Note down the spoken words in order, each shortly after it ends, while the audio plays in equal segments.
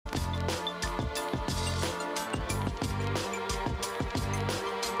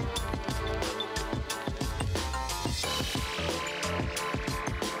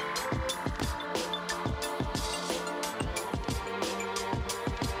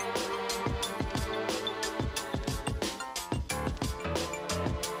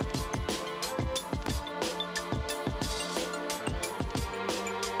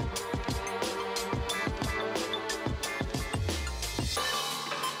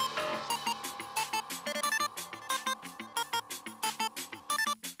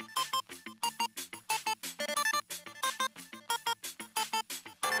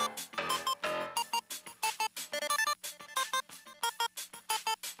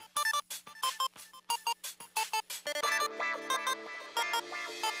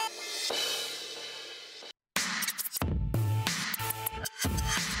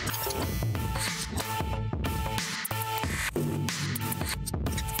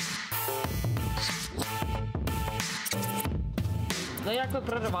Ну як ви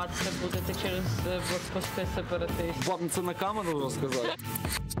прориватися будете через блокпости сепаратистів? Вам це на камеру розказати?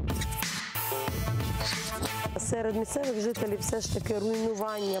 Серед місцевих жителів все ж таки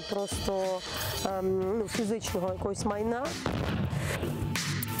руйнування просто фізичного якогось майна.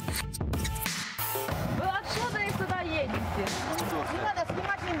 Ви откуда и куда едете? Не надо,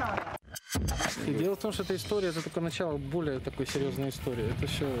 снимать не надо. И дело в том, что эта история, это только начало более такой серьезной истории. Это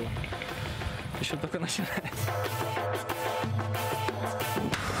все еще только начинается.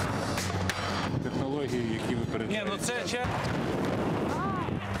 Технології, які випереджають. Ні, ну це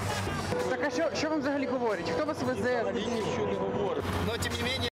Так а що вам взагалі говорять? Хто вас везе? нічого не говорить. Но тем не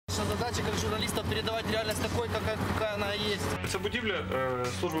менее, наша задача как журналистов передавать реальность такой, какая она есть. Це будівля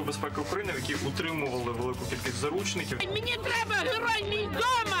Служби безпеки України, в якій утримували велику кількість заручників. Мені треба герой мій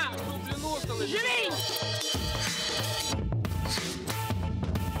дома! Живий!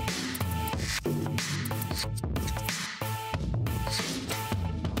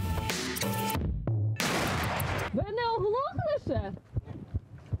 Ви не оглохли ще?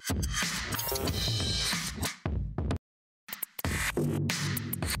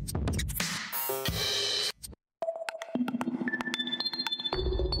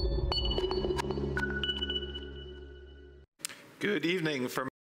 Good evening from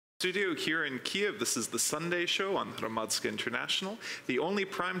studio here in Kyiv. This is the Sunday show on Hromadske International, the only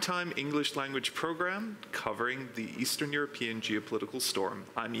primetime English language program covering the Eastern European geopolitical storm.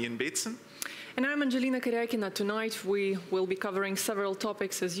 I'm Ian Bateson. And I'm Angelina Karyakina. Tonight we will be covering several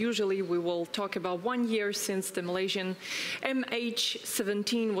topics. As usually, we will talk about 1 year since the Malaysian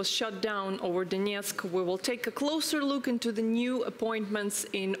MH17 was shut down over Donetsk. We will take a closer look into the new appointments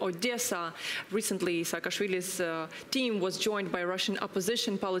in Odessa. Recently, Saakashvili's team was joined by a Russian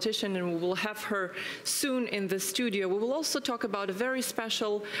opposition politician, and we will have her soon in the studio. We will also talk about a very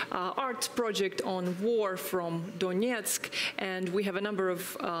special art project on war from Donetsk, and we have a number of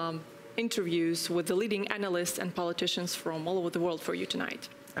interviews with the leading analysts and politicians from all over the world for you tonight.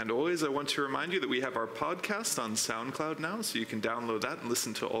 And always, I want to remind you that we have our podcast on SoundCloud now, so you can download that and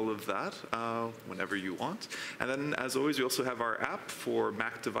listen to all of that whenever you want. And then, as always, we also have our app for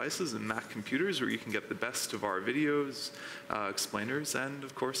Mac devices and Mac computers, where you can get the best of our videos, explainers, and,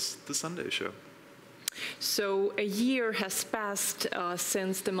 of course, the Sunday show. So a year has passed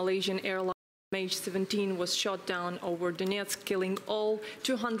since the Malaysian airline MH17 was shot down over Donetsk, killing all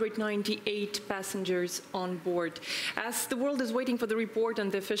 298 passengers on board. As the world is waiting for the report on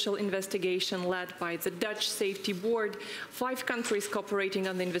the official investigation led by the Dutch Safety Board, 5 countries cooperating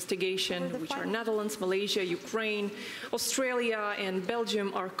on the investigation, which are Netherlands, Malaysia, Ukraine, Australia, and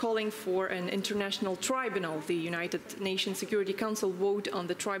Belgium, are calling for an international tribunal. The United Nations Security Council vote on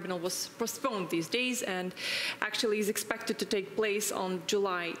the tribunal was postponed these days and actually is expected to take place on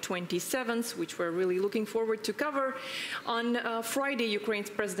July 27th, which we're really looking forward to cover. On Friday, Ukraine's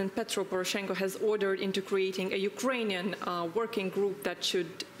President Petro Poroshenko has ordered into creating a Ukrainian working group that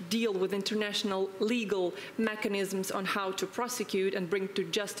should deal with international legal mechanisms on how to prosecute and bring to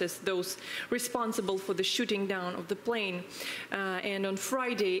justice those responsible for the shooting down of the plane. And on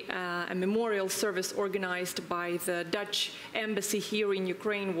Friday, a memorial service organized by the Dutch embassy here in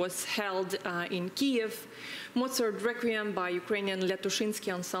Ukraine was held in Kyiv. Mozart Requiem by Ukrainian Letushinsky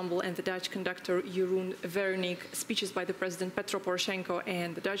Ensemble and the Dutch conductor Jeroen Vernik, speeches by the President Petro Poroshenko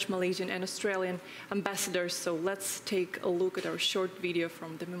and the Dutch, Malaysian and Australian ambassadors. So let's take a look at our short video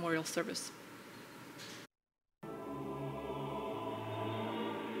from the memorial service.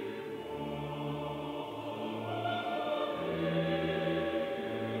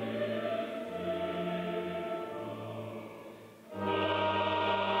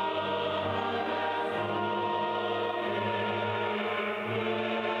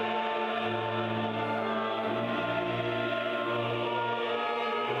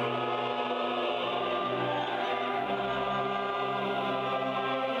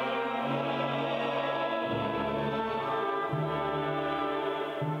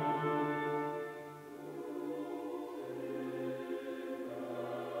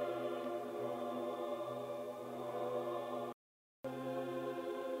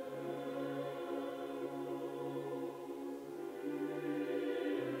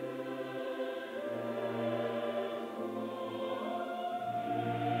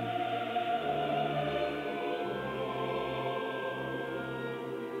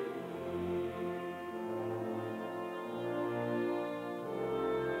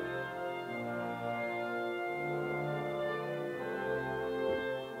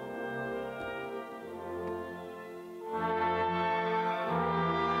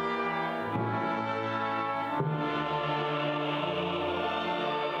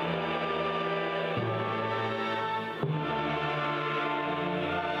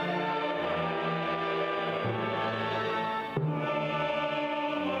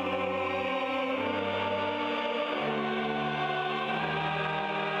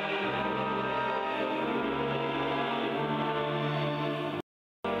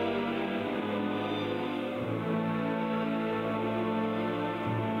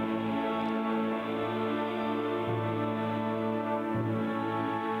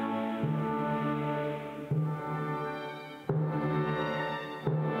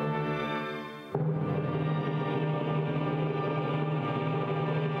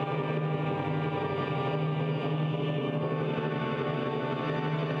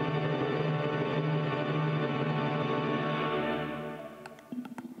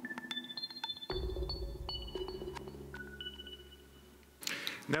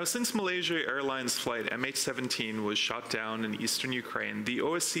 Now, since Malaysia Airlines flight MH17 was shot down in eastern Ukraine, the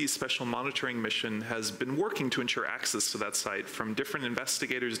OSCE Special Monitoring Mission has been working to ensure access to that site from different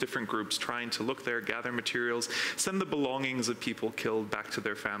investigators, different groups trying to look there, gather materials, send the belongings of people killed back to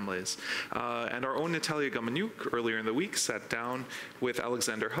their families. And our own Natalia Gomeniuk earlier in the week sat down with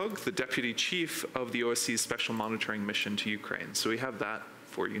Alexander Hug, the Deputy Chief of the OSCE Special Monitoring Mission to Ukraine. So we have that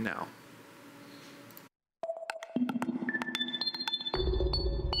for you now.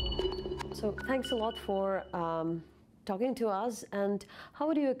 So thanks a lot for talking to us. And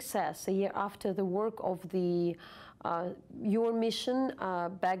how do you assess, a year after the work of your mission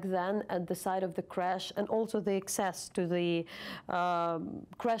back then at the site of the crash, and also the access to the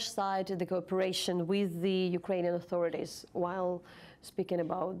crash site, the cooperation with the Ukrainian authorities while speaking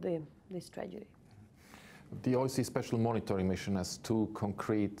about this tragedy? The OSCE Special Monitoring Mission has two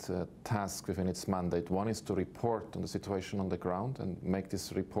concrete tasks within its mandate. One is to report on the situation on the ground and make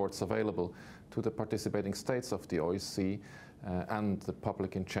these reports available to the participating states of the OSCE and the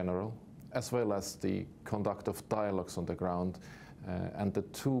public in general, as well as the conduct of dialogues on the ground. And the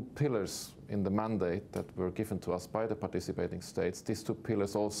two pillars in the mandate that were given to us by the participating states, these two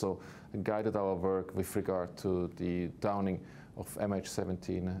pillars also guided our work with regard to the downing of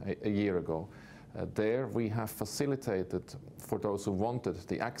MH17 a year ago. There we have facilitated for those who wanted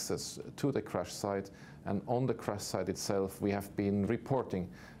the access to the crash site, and on the crash site itself we have been reporting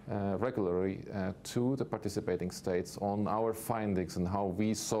regularly to the participating states on our findings and how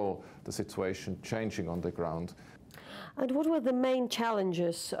we saw the situation changing on the ground. And what were the main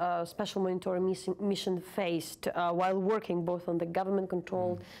challenges Special Monitoring Mission faced while working both on the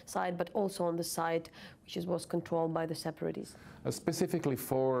government-controlled side but also on the side which was controlled by the separatists? Specifically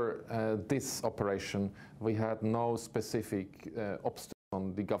for this operation, we had no specific obstacle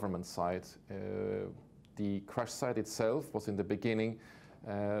on the government side. The crash site itself was in the beginning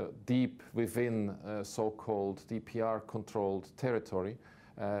deep within so-called DPR-controlled territory.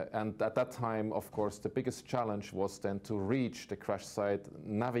 And at that time, of course, the biggest challenge was then to reach the crash site,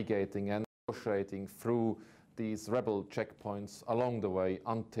 navigating and negotiating through these rebel checkpoints along the way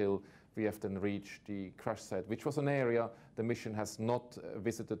until we have then reached the crash site, which was an area the mission has not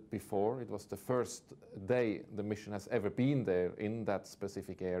visited before. It was the first day the mission has ever been there in that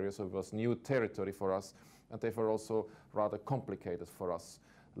specific area, so it was new territory for us, and therefore also rather complicated for us.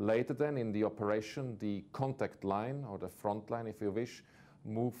 Later then in the operation, the contact line, or the front line if you wish,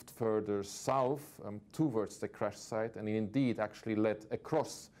 moved further south towards the crash site, and indeed actually led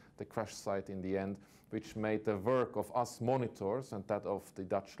across the crash site in the end, which made the work of us monitors and that of the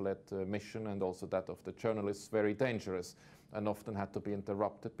Dutch-led mission and also that of the journalists very dangerous, and often had to be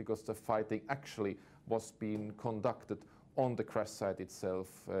interrupted because the fighting actually was being conducted on the crash site itself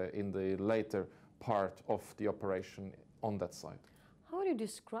in the later part of the operation on that site. How do you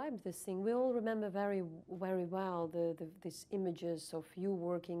describe this thing? We all remember very, very well these images of you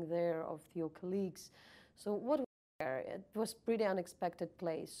working there, of your colleagues. So what was there? It was a pretty unexpected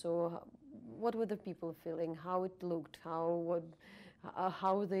place. So what were the people feeling? How it looked? How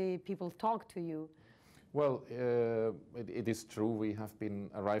the people talked to you? Well, it is true. We have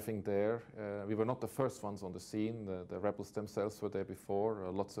been arriving there. We were not the first ones on the scene. The rebels themselves were there before.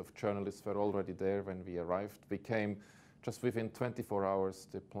 Lots of journalists were already there when we arrived. We came just within 24 hours.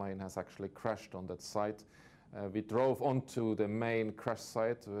 The plane has actually crashed on that site. We drove onto the main crash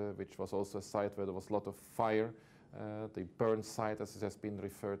site, which was also a site where there was a lot of fire, the burn site as it has been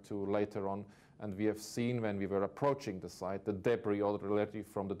referred to later on. And we have seen when we were approaching the site, the debris already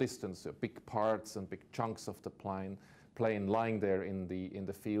from the distance, big parts and big chunks of the plane lying there in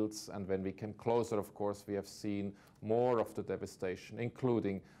the fields. And when we came closer, of course, we have seen more of the devastation,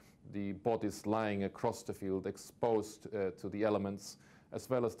 including the bodies lying across the field, exposed to the elements, as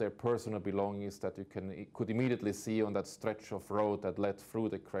well as their personal belongings that you could immediately see on that stretch of road that led through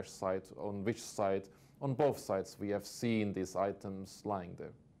the crash site. On which side, on both sides, we have seen these items lying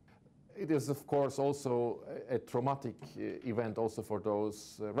there. It is, of course, also a traumatic event also for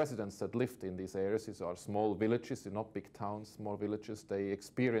those residents that lived in these areas. These are small villages, they're not big towns, small villages. They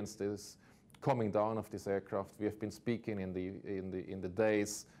experienced this coming down of this aircraft. We have been speaking in the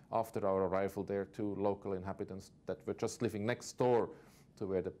days after our arrival there to local inhabitants that were just living next door to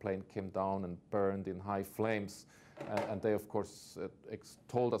where the plane came down and burned in high flames. And they, of course,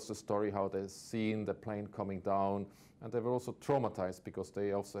 told us the story how they've seen the plane coming down. And they were also traumatized because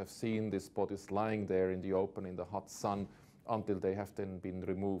they also have seen these bodies lying there in the open, in the hot sun, until they have then been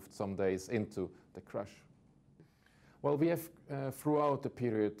removed some days into the crash. Well, we have, throughout the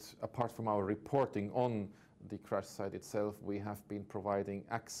period, apart from our reporting on the crash site itself, we have been providing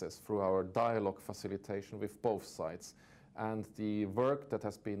access through our dialogue facilitation with both sides. And the work that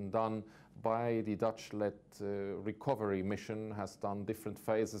has been done by the Dutch-led recovery mission has done different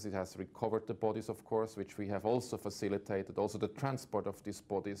phases. It has recovered the bodies, of course, which we have also facilitated. Also the transport of these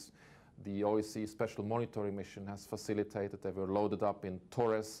bodies, the OSCE Special Monitoring Mission has facilitated. They were loaded up in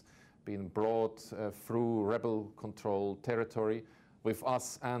Torres, being brought through rebel-controlled territory with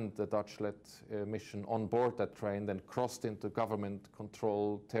us and the Dutch-led mission on board that train, then crossed into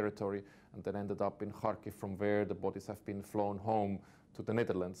government-controlled territory, and then ended up in Kharkiv, from where the bodies have been flown home to the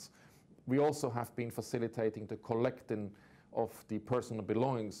Netherlands. We also have been facilitating the collecting of the personal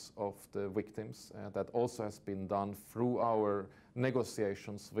belongings of the victims. That also has been done through our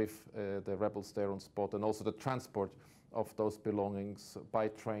negotiations with the rebels there on spot, and also the transport of those belongings by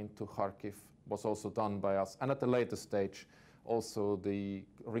train to Kharkiv was also done by us. And at a later stage, also the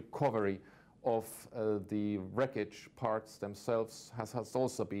recovery of the wreckage parts themselves has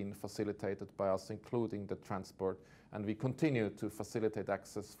also been facilitated by us, including the transport. And we continue to facilitate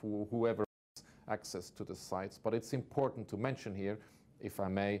access for whoever has access to the sites. But it's important to mention here, if I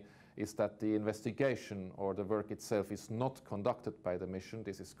may, is that the investigation or the work itself is not conducted by the mission.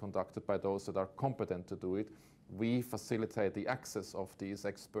 This is conducted by those that are competent to do it. We facilitate the access of these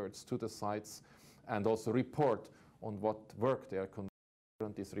experts to the sites and also report on what work they are conducting.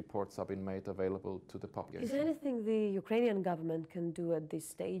 And these reports have been made available to the public. Is there anything the Ukrainian government can do at this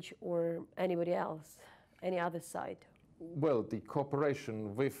stage, or anybody else, any other side? Well, the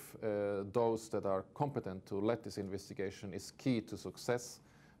cooperation with those that are competent to lead this investigation is key to success.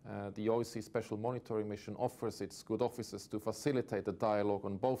 The OSCE Special Monitoring Mission offers its good officers to facilitate the dialogue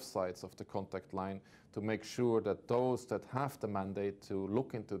on both sides of the contact line, to make sure that those that have the mandate to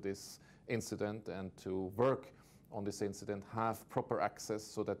look into this incident and to work on this incident have proper access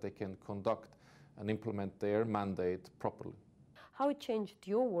so that they can conduct and implement their mandate properly. How it changed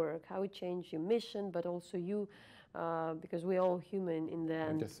your work, how it changed your mission, but also you, because we're all human in the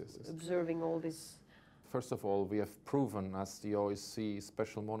end, yes. observing all this. First of all, we have proven as the OSCE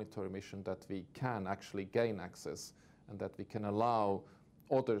Special Monitoring Mission that we can actually gain access and that we can allow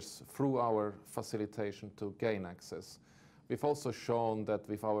others through our facilitation to gain access. We've also shown that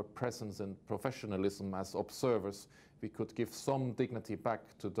with our presence and professionalism as observers, we could give some dignity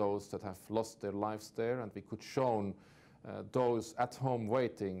back to those that have lost their lives there, and we could show those at home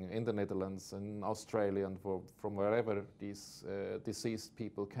waiting in the Netherlands and Australia and from wherever these deceased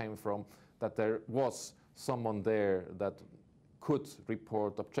people came from, that there was someone there that could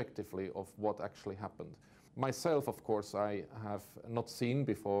report objectively of what actually happened. Myself, of course, I have not seen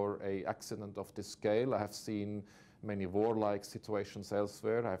before an accident of this scale. I have seen many warlike situations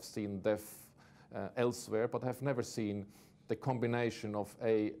elsewhere. I've seen death elsewhere, but I've never seen the combination of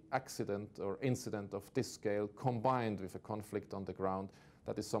an accident or incident of this scale combined with a conflict on the ground.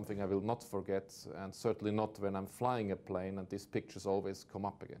 That is something I will not forget, and certainly not when I'm flying a plane and these pictures always come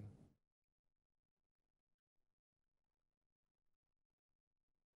up again.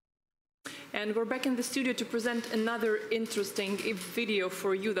 And we're back in the studio to present another interesting video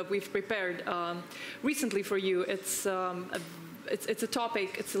for you that we've prepared recently for you. It's a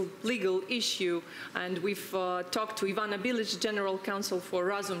topic, it's a legal issue, and we've talked to Ivana Bilic, General Counsel for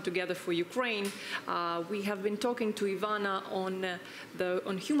Razum Together for Ukraine. We have been talking to Ivana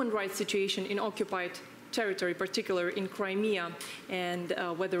on human rights situation in occupied territory, particularly in Crimea, and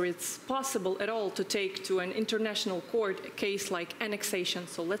whether it's possible at all to take to an international court a case like annexation.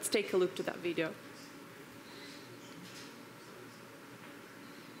 So let's take a look to that video.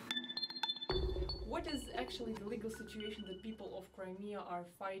 What is actually the legal situation that people of Crimea are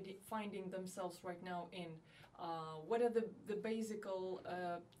finding themselves right now in? What are the basic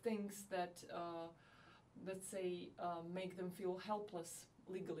things that, let's say, make them feel helpless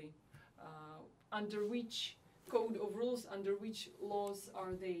legally? Under which code of rules, under which laws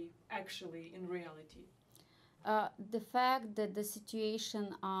are they actually in reality? The fact that the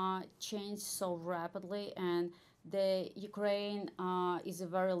situation changed so rapidly, and the Ukraine is a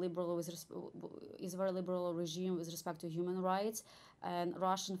very liberal regime with respect to human rights, and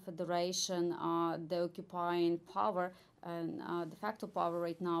Russian Federation, the occupying power and de facto power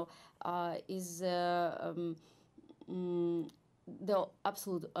right now, is the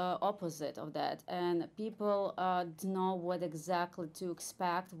absolute opposite of that, and people don't know what exactly to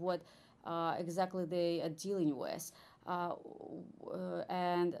expect, what exactly they are dealing with,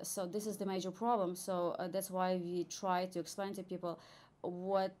 and so this is the major problem. So that's why we try to explain to people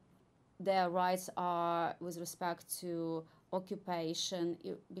what their rights are with respect to occupation,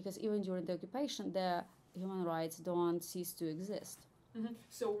 because even during the occupation, their human rights don't cease to exist. Mm-hmm.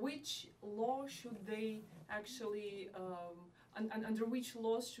 So which law should they actually under which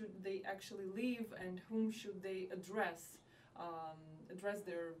laws should they actually live, and whom should they address address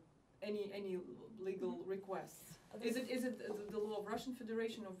their any legal requests? Is it the law of Russian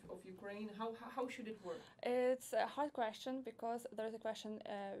Federation of Ukraine? How should it work? It's a hard question because there is a question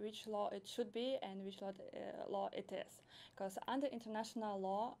which law it should be and which law it is. Because under international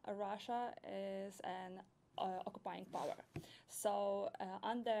law, Russia is an occupying power. So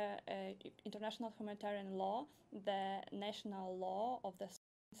under international humanitarian law, the national law of the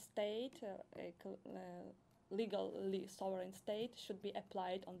state, legally sovereign state, should be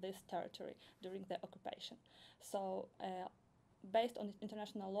applied on this territory during the occupation. So based on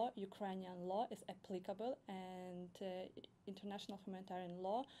international law, Ukrainian law is applicable, and international humanitarian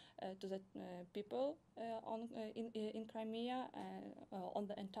law to the people in Crimea, on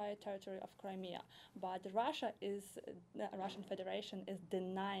the entire territory of Crimea. But the Russian Federation is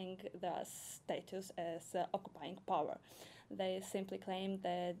denying their status as occupying power. They simply claim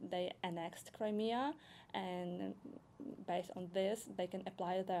that they annexed Crimea, and based on this, they can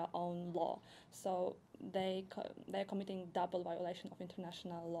apply their own law. So they're committing double violation of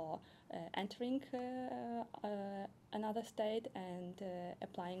international law, entering another state and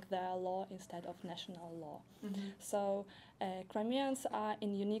applying their law instead of national law. Mm-hmm. So Crimeans are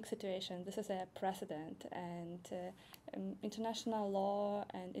in unique situation. This is a precedent, and international law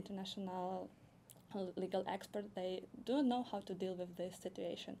and international legal experts, they do not know how to deal with this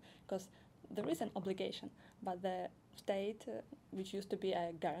situation, because there is an obligation, but the state, which used to be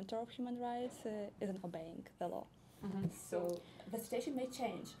a guarantor of human rights, isn't obeying the law. Mm-hmm. So the situation may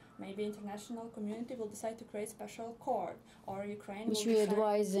change. Maybe international community will decide to create special court, or Ukraine which will we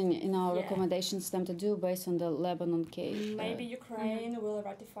advise in our recommendations them to do based on the Lebanon case. Maybe Ukraine will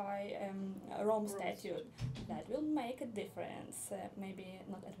ratify a Rome Statute. That will make a difference. Maybe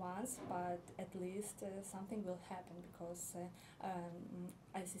not at once, but at least something will happen, because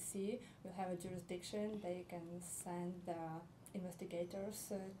ICC will have a jurisdiction. They can send the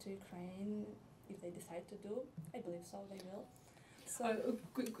investigators to Ukraine if they decide to do. I believe so, they will. So,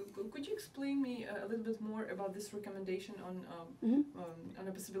 could you explain me a little bit more about this recommendation on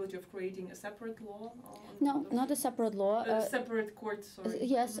the possibility of creating a separate law? No, not a separate law. A separate court, sorry.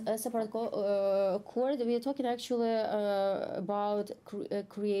 Yes, a separate court. We are talking actually about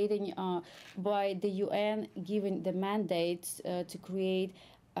creating by the UN giving the mandate to create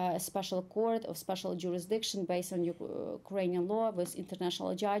a special court of special jurisdiction based on Ukrainian law with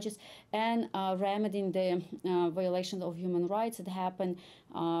international judges, and remedying the violations of human rights that happen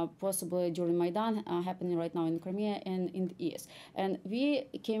possibly during Maidan, happening right now in Crimea and in the East. And we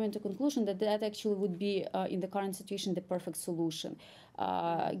came into conclusion that that actually would be, in the current situation, the perfect solution,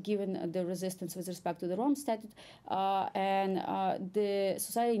 given the resistance with respect to the Rome Statute, and the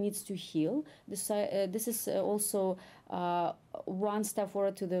society needs to heal. This is also one step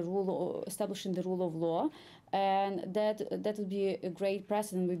forward to the establishing the rule of law, and that would be a great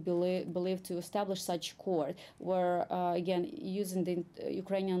precedent, we believe, to establish such court, where again, using the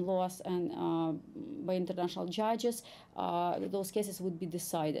Ukrainian laws and by international judges, those cases would be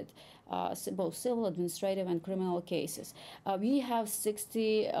decided, both civil, administrative, and criminal cases. We have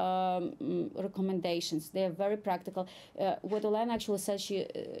 60 recommendations. They are very practical. What Olena actually said, she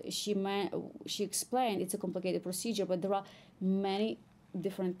explained, it's a complicated procedure, but there are many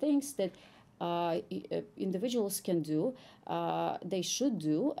different things that individuals can do, they should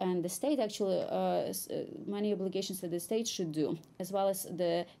do, and the state actually, many obligations that the state should do, as well as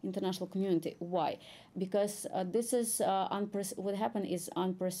the international community. Why? Because this is what happened is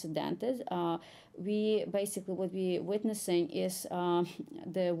unprecedented. What we're witnessing is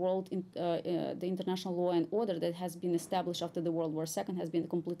the international law and order that has been established after the World War II has been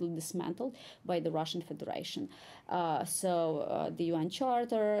completely dismantled by the Russian Federation. The UN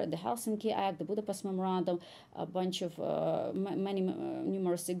Charter, the Helsinki Act, the Budapest Memorandum, a bunch of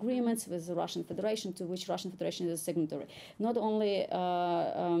numerous agreements with the Russian Federation, to which Russian Federation is a signatory. Not only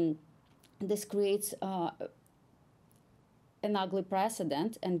this creates an ugly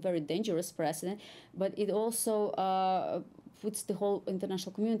precedent and very dangerous precedent, but it also puts the whole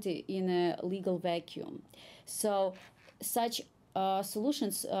international community in a legal vacuum. So such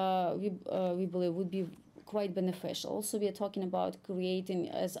solutions, we believe, would be quite beneficial. Also, we are talking about creating,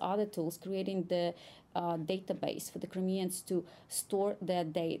 as other tools, creating the database for the Crimeans to store their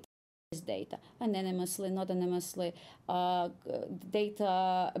data anonymously, not anonymously,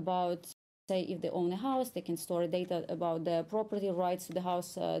 data about, say, if they own a house, they can store data about the property rights to the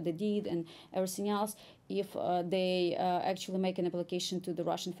house, the deed, and everything else. If they actually make an application to the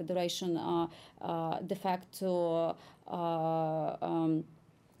Russian Federation de facto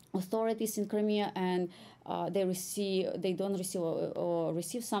authorities in Crimea and they don't receive or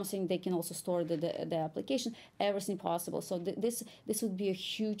receive something, they can also store the application, everything possible. So this would be a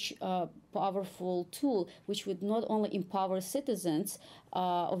huge, powerful tool which would not only empower citizens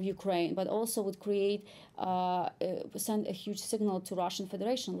of Ukraine, but also would create, send a huge signal to Russian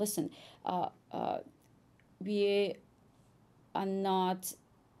Federation. Listen, we are not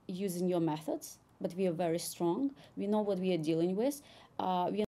using your methods, but we are very strong. We know what we are dealing with. We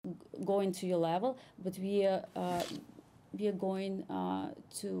are not going to your level, but we are going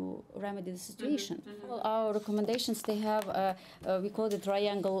to remedy the situation. Well, our recommendations, they have, we call it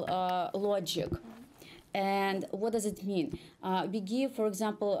triangle logic. And what does it mean? We give, for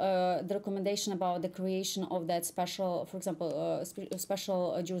example, the recommendation about the creation of that special, for example,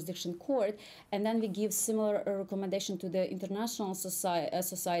 special jurisdiction court, and then we give similar recommendation to the international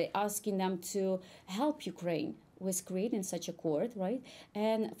society, asking them to help Ukraine with creating such a court, right?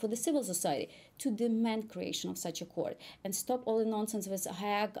 And for the civil society to demand creation of such a court and stop all the nonsense with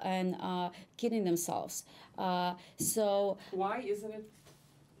Hague and kidding themselves. So why isn't it?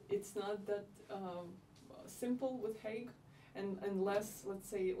 It's not that simple with Hague, and less, let's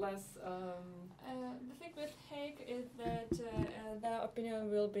say, less. The thing with Hague is that their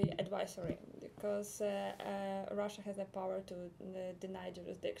opinion will be advisory, because Russia has the power to deny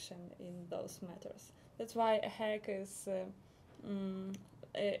jurisdiction in those matters. That's why Hague is.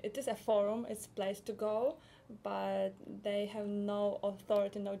 It is a forum; it's a place to go, but they have no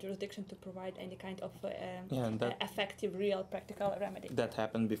authority, no jurisdiction to provide any kind of effective, real, practical remedy. That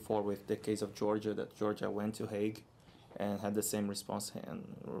happened before with the case of Georgia, that Georgia went to Hague and had the same response, and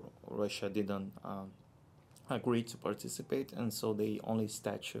Russia didn't agree to participate, and so they only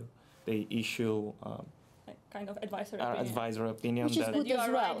issue kind of advisory opinion. Which is that good as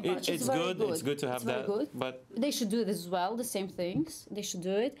well. It's good. It's good to have that. Good. But they should do it as well. The same things. They should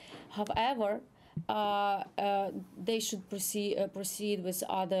do it. However, they should proceed with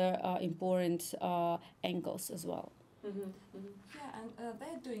other important angles as well. Yeah, and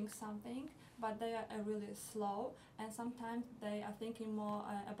they're doing something, but they are really slow, and sometimes they are thinking more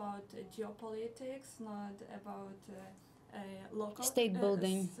about geopolitics, not about local state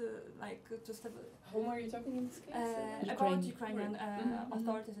building. Like just whom are you talking in this case? About Ukrainian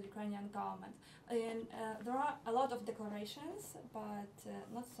authorities, the Ukrainian government. And there are a lot of declarations, but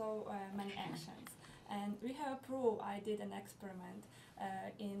not so many actions. And we have proved, I did an experiment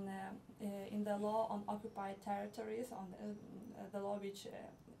in the law on occupied territories, on the law which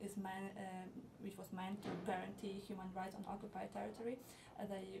was meant to guarantee human rights on occupied territory.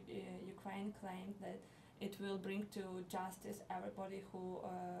 Ukraine claimed that it will bring to justice everybody who,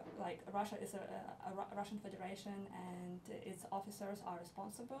 like Russia is a Russian Federation, and its officers are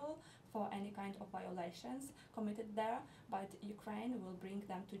responsible for any kind of violations committed there, but Ukraine will bring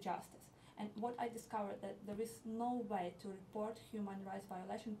them to justice. And what I discovered, that there is no way to report human rights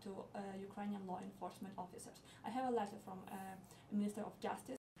violation to Ukrainian law enforcement officers. I have a letter from Minister of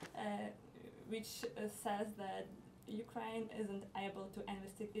Justice which says that Ukraine isn't able to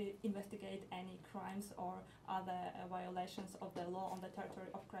investigate any crimes or other violations of the law on the territory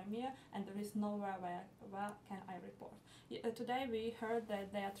of Crimea, and there is nowhere where can I report. Today we heard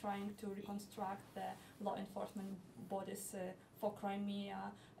that they are trying to reconstruct the law enforcement bodies for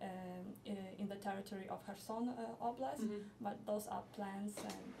Crimea in the territory of Kherson Oblast, but those are plans.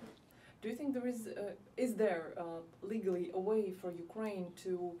 Do you think is there legally a way for Ukraine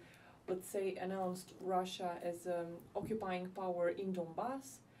to, let's say, announced Russia as occupying power in Donbass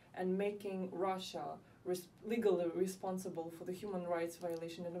and making Russia legally responsible for the human rights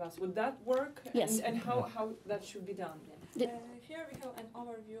violation in Donbass? Would that work? Yes. And how that should be done? Here we have an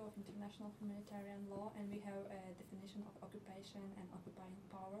overview of international humanitarian law, and we have a definition of occupation and occupying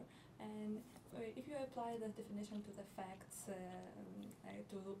power. And if you apply the definition to the facts,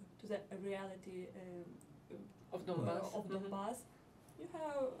 to the reality of Donbass, you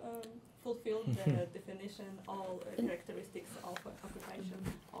have fulfilled the definition, all characteristics of occupation,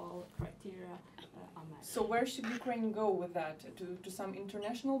 all criteria are met. So where should Ukraine go with that? To some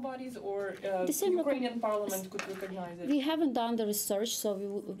international bodies, or the Ukrainian parliament could recognize it? We haven't done the research, so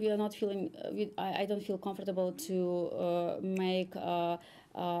we are not feeling, I don't feel comfortable to make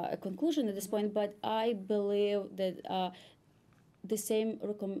a conclusion at this point, but I believe that the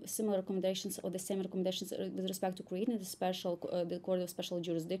similar recommendations, or the same recommendations with respect to creating the court of special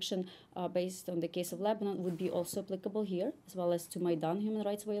jurisdiction based on the case of Lebanon would be also applicable here, as well as to Maidan human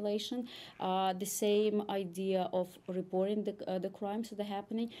rights violation. The same idea of reporting the crimes that are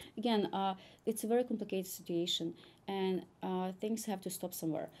happening. Again, it's a very complicated situation, and things have to stop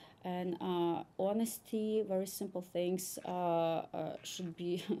somewhere. And honesty, very simple things should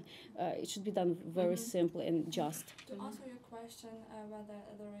be it should be done very simple and just. To answer your question, whether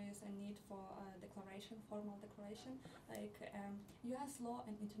there is a need for a declaration, formal declaration, like U.S. law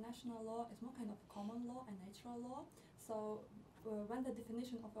and international law is more kind of common law and natural law. So when the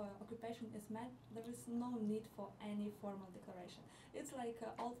definition of occupation is met, there is no need for any formal declaration. It's like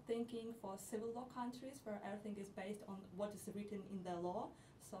old thinking for civil law countries where everything is based on what is written in the law.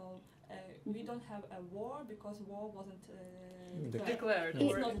 So we don't have a war because war wasn't declared.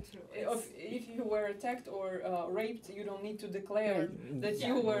 It's not true. If you were attacked or raped, you don't need to declare that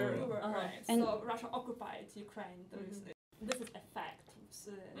you were. Right. So Russia occupied Ukraine. This is a fact.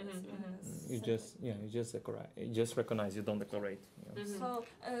 You just recognize, you don't declare. So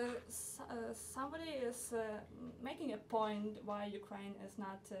somebody is making a point why Ukraine is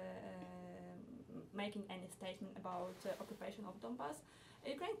not making any statement about occupation of Donbass.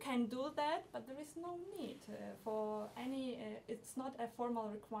 Ukraine can do that, but there is no need for any. It's not a formal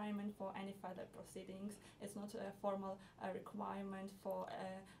requirement for any further proceedings. It's not a formal requirement for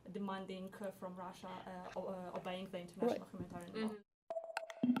demanding from Russia obeying the international humanitarian law.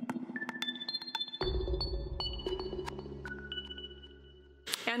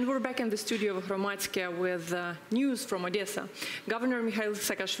 And we're back in the studio of Hromadske with news from Odessa. Governor Mikhail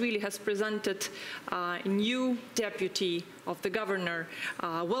Saakashvili has presented a new deputy of the governor,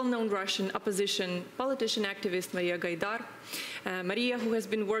 well-known Russian opposition politician activist Maria Gaidar. Maria, who has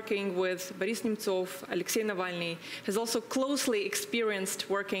been working with Boris Nemtsov, Alexei Navalny, has also closely experienced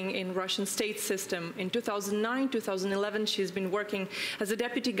working in Russian state system. In 2009-2011, she's been working as a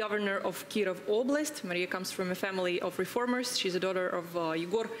deputy governor of Kyiv Oblast. Maria comes from a family of reformers. She's a daughter of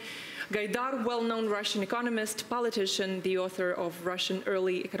Igor Gaidar, well-known Russian economist, politician, the author of Russian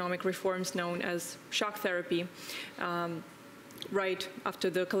early economic reforms known as shock therapy, right after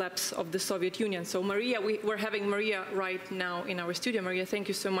the collapse of the Soviet Union. So Maria, we're having Maria right now in our studio. Maria, thank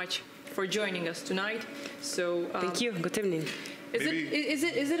you so much for joining us tonight. So thank you. Good evening.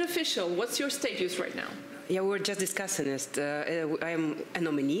 Is it official? What's your status right now? Yeah, we were just discussing it. I am a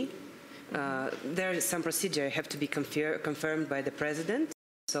nominee. There is some procedure have to be confirmed by the president.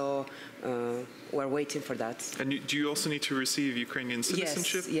 So we're waiting for that. And do you also need to receive Ukrainian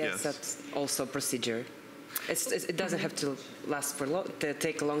citizenship? Yes, that's also procedure. It doesn't have to last for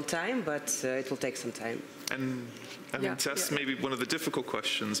take a long time, but it will take some time. And I mean, that's maybe one of the difficult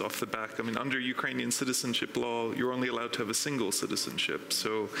questions off the back. I mean, under Ukrainian citizenship law, you're only allowed to have a single citizenship.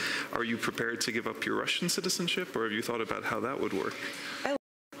 So are you prepared to give up your Russian citizenship, or have you thought about how that would work?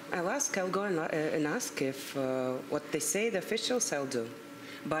 I'll go and ask if what they say, the officials, I'll do.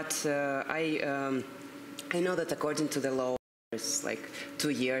 But I know that according to the law, there's like 2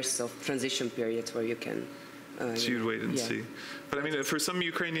 years of transition period where you can. So you'd wait and see. But I mean, for some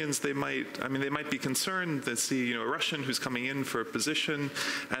Ukrainians, they might be concerned that see, a Russian who's coming in for a position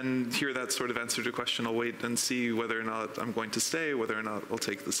and hear that sort of answer to the question, I'll wait and see whether or not I'm going to stay, whether or not I'll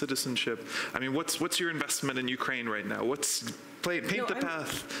take the citizenship. I mean, what's your investment in Ukraine right now? Paint the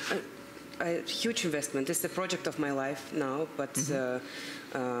path. A huge investment. It's the project of my life now, but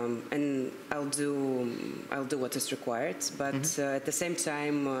and I'll do what is required. But at the same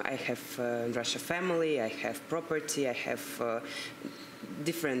time, I have in Russia family, I have property, I have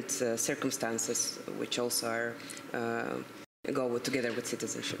different circumstances which also are go together with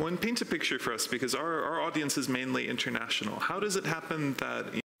citizenship. Well, and paint a picture for us, because our audience is mainly international. How does it happen that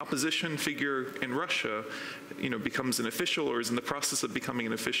opposition figure in Russia, becomes an official or is in the process of becoming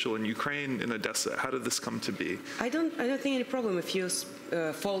an official in Ukraine, in Odessa? How did this come to be? I don't think any problem. If you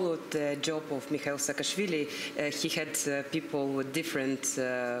followed the job of Mikhail Saakashvili, he had people with different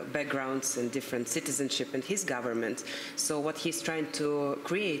backgrounds and different citizenship in his government. So what he's trying to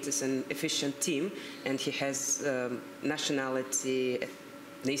create is an efficient team, and he has nationality,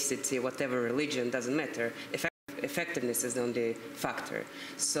 ethnicity, whatever religion, doesn't matter. Effectiveness is the only factor.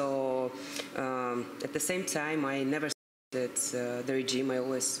 So at the same time, I never supported the regime. I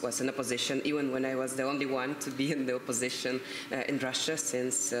always was in opposition, even when I was the only one to be in the opposition in Russia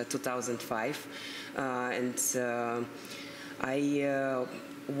since 2005. And I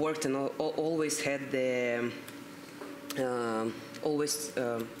worked and always had the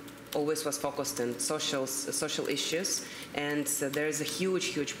always was focused on social issues, and there is a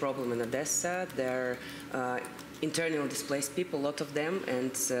huge problem in Odessa. There internally displaced people, a lot of them,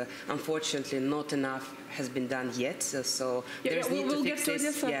 and unfortunately not enough has been done yet. So there's need to fix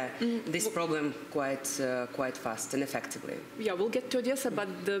this problem quite fast and effectively. Yeah, we'll get to Odessa, but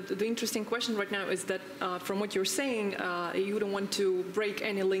the interesting question right now is that from what you're saying, you don't want to break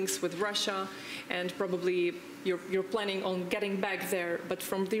any links with Russia, and probably you're planning on getting back there. But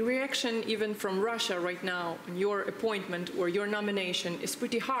from the reaction even from Russia right now, your appointment or your nomination is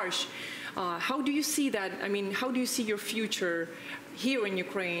pretty harsh. How do you see that? I mean, how do you see your future here in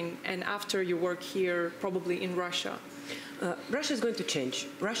Ukraine and after you work here, probably in Russia? Russia is going to change.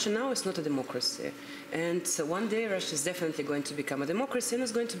 Russia now is not a democracy. And one day Russia is definitely going to become a democracy, and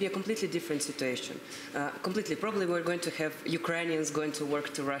it's going to be a completely different situation. Probably we're going to have Ukrainians going to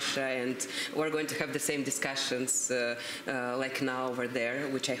work to Russia, and we're going to have the same discussions like now over there,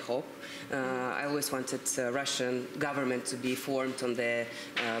 which I hope. I always wanted Russian government to be formed on the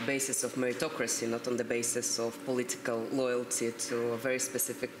basis of meritocracy, not on the basis of political loyalty to a very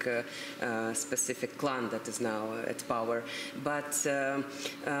specific clan that is now at power. But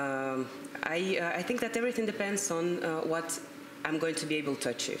I think that everything depends on what I'm going to be able to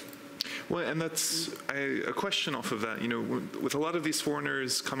achieve. Well, and that's a question off of that. You know, with a lot of these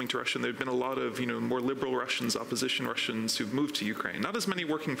foreigners coming to Russia, there have been a lot of, you know, more liberal Russians, opposition Russians who've moved to Ukraine. Not as many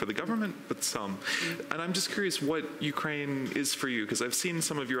working for the government, but some. And I'm just curious what Ukraine is for you, because I've seen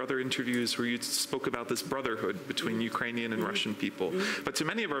some of your other interviews where you spoke about this brotherhood between Ukrainian and Russian people. But to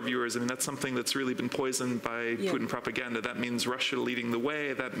many of our viewers, I mean, that's something that's really been poisoned by Putin propaganda. That means Russia leading the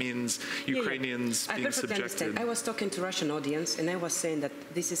way. That means Ukrainians being subjected. I was talking to Russian audience, and I was saying that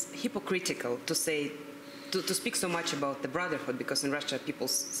this is hypocritical to say, to speak so much about the brotherhood, because in Russia people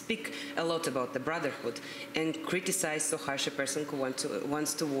speak a lot about the brotherhood and criticize so harsh a person who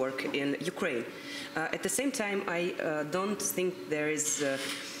wants to work in Ukraine. At the same time, I don't think there is.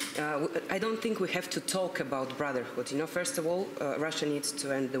 I don't think we have to talk about brotherhood. You know, first of all, Russia needs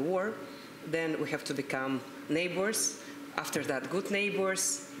to end the war. Then we have to become neighbors. After that, good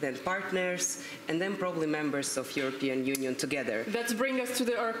neighbors, then partners, and then probably members of European Union together. That brings us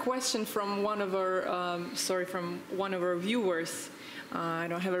to our question from one of our viewers. I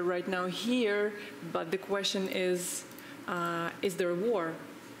don't have it right now here, but the question is there a war?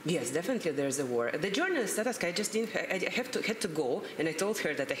 Yes, definitely there's a war. The journalist asked, I just didn't, I had to go, and I told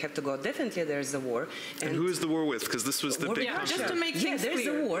her that I have to go. Definitely there's a war. And who is the war with? Because this was the big question. Just to make things there's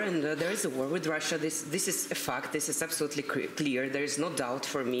clear. a war, and there is a war with Russia. This is a fact. This is absolutely clear. There is no doubt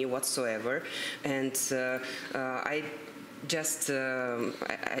for me whatsoever. And I just,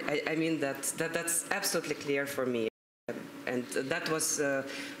 I mean that's absolutely clear for me. And that was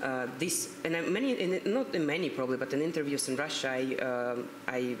this, and not in many probably, but in interviews in Russia,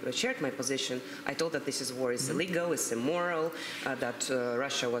 I shared my position. I told that this war is illegal, it's immoral, that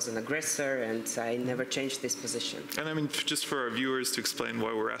Russia was an aggressor, and I never changed this position. And I mean, just for our viewers to explain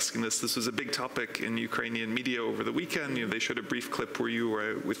why we're asking this was a big topic in Ukrainian media over the weekend. You know, they showed a brief clip where you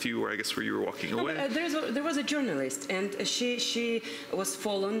were with you, or I guess where you were walking away. There was a journalist, and she was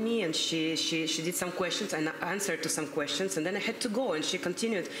following me, and she did some questions and answered to some questions. And then I had to go, and she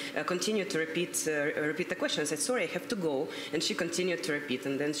continued to repeat the question. I said, sorry, I have to go, and she continued to repeat,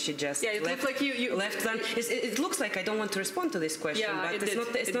 and then she just left. Like you left. It looks like I don't want to respond to this question, but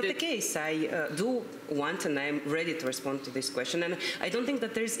it's not the case. I do want, and I'm ready to respond to this question, and I don't think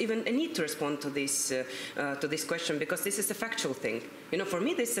that there is even a need to respond to this question, because this is a factual thing. You know, for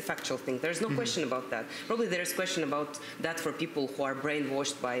me, this is a factual thing. There is no question about that. Probably there is question about that for people who are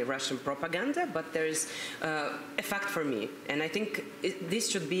brainwashed by Russian propaganda, but there is a fact for me. And I think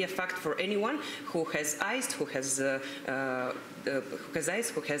this should be a fact for anyone who has eyes, who has the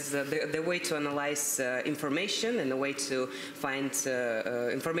way to analyze information and a way to find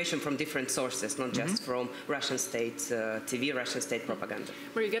information from different sources, not just from Russian state TV, Russian state propaganda.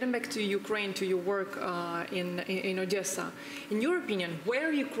 Maria, getting back to Ukraine, to your work in Odessa, in your opinion,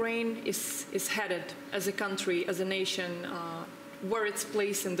 where Ukraine is headed as a country, as a nation, where its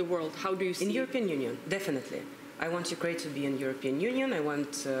place in the world? How do you see it? In the European Union, definitely. I want Ukraine to be in the European Union. I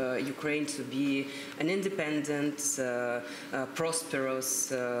want Ukraine to be an independent,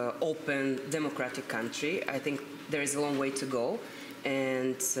 prosperous, open, democratic country. I think there is a long way to go.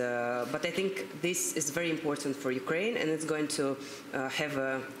 But I think this is very important for Ukraine, and it's going to have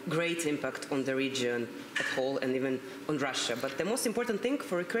a great impact on the region at whole, and even on Russia. But the most important thing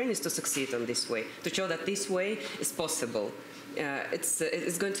for Ukraine is to succeed on this way, to show that this way is possible.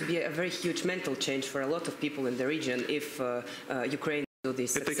 It's going to be a very huge mental change for a lot of people in the region if Ukraine do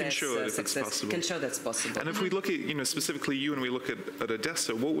this. If they can show it, if it's possible. Can show that's possible. And if we look at, you know, specifically you, and we look at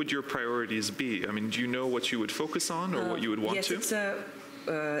Odessa, what would your priorities be? I mean, do you know what you would focus on, or what you would want to? Yes,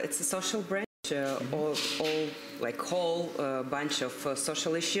 it's a social branch. touch whole bunch of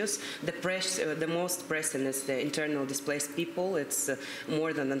social issues. The most pressing is the internal displaced people. It's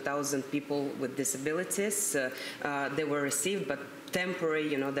more than 1,000 people with disabilities. They were received, but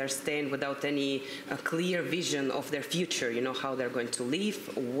temporary, they're staying without any clear vision of their future, how they're going to live,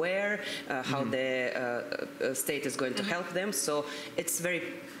 where, how the state is going to help them. So it's very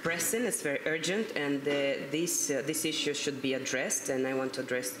pressing, it's very urgent, and this issue should be addressed, and I want to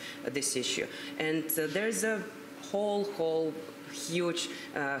address this issue. And there's a whole huge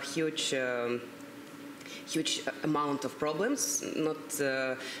amount of problems, not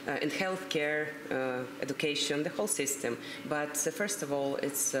in healthcare, education, the whole system. But first of all,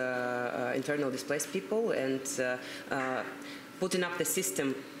 it's internal displaced people, and putting up the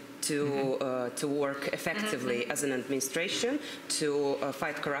system to work effectively as an administration, to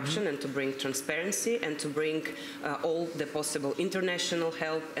fight corruption and to bring transparency and to bring all the possible international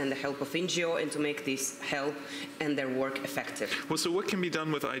help and the help of NGO, and to make this help and their work effective. Well, so what can be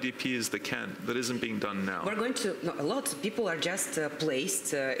done with IDPs that isn't being done now? We're going to, a lot of people are just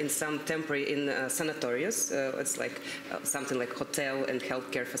placed in some temporary, sanatoriums. It's like something like hotel and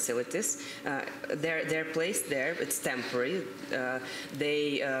healthcare facilities. They're placed there, it's temporary.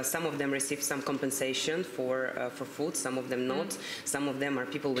 Some of them receive some compensation for food, some of them not. Some of them are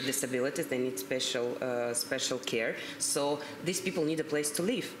people with disabilities, they need special care. So these people need a place to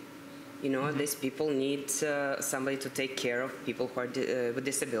live. These people need somebody to take care of people who are with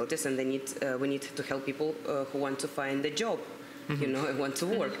disabilities, and we need to help people who want to find a job. And want to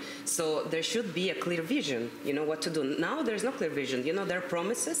work. So there should be a clear vision, what to do. Now there's no clear vision. There are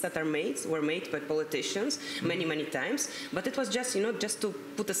promises that were made by politicians many times, but it was just, just to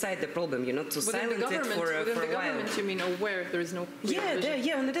put aside the problem, to silence it for a while. Within the government, you mean, where there is no clear vision?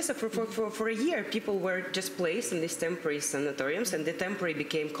 Yeah, in Odessa for a year, people were just placed in these temporary sanatoriums, and the temporary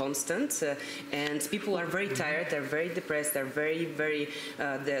became constant, and people are very tired, they're very depressed, they're very,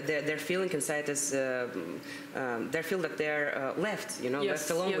 they're feeling inside as, they feel that they're left left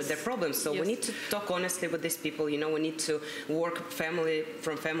alone with their problems. So we need to talk honestly with these people. We need to work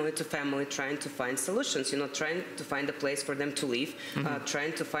from family to family, trying to find solutions. Trying to find a place for them to live,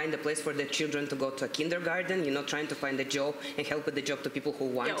 trying to find a place for their children to go to a kindergarten. Trying to find a job and help with the job to people who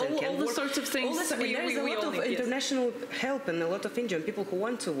want and can work. All the sorts of things. There's a lot of international help and a lot of NGO people who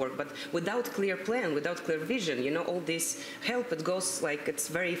want to work, but without clear plan, without clear vision. All this help, it goes like it's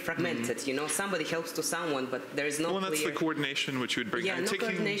very fragmented. Somebody helps to someone, but there is no. Well, that's the coordination which you would bring. Yeah, no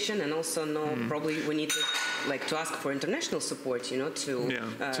coordination, and also probably we need to ask for international support,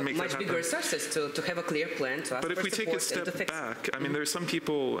 to make much bigger resources to have a clear plan to ask for support. But if we take a step back, I mean, there are some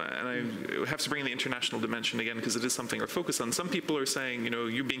people, and I have to bring in the international dimension again because it is something we're focused on. Some people are saying,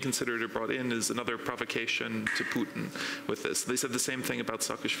 you being considered or brought in is another provocation to Putin with this. They said the same thing about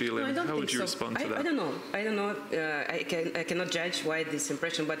Saakashvili. No, How would you respond to that? I don't know. I cannot judge why this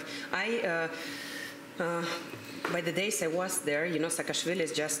impression, but by the days I was there, Saakashvili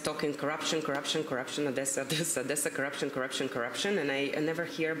is just talking corruption, Odessa, corruption, and I never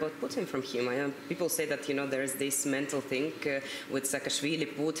hear about Putin from him. People say that, there is this mental thing with Saakashvili,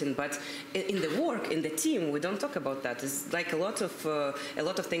 Putin, but in the work, in the team, we don't talk about that. It's like a lot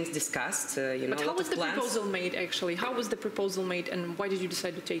of things discussed, But how was the proposal made, actually? How was the proposal made, and why did you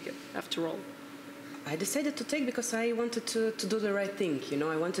decide to take it, after all? I decided to take because I wanted to do the right thing.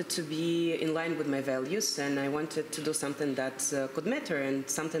 I wanted to be in line with my values, and I wanted to do something that could matter and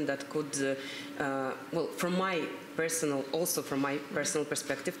something that could, from my personal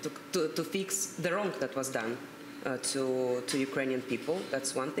perspective, to fix the wrong that was done to Ukrainian people.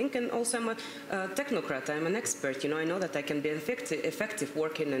 That's one thing. And also I'm a technocrat. I'm an expert. I know that I can be effective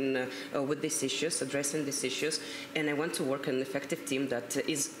working with these issues, addressing these issues, and I want to work in an effective team that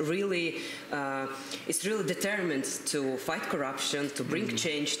is really determined to fight corruption, to bring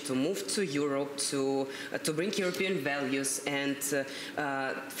change, to move to Europe, to bring European values. And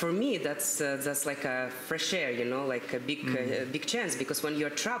for me, that's like a fresh air, like a big chance, because when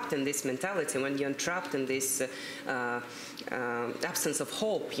you're trapped in this mentality, when you're trapped in this absence of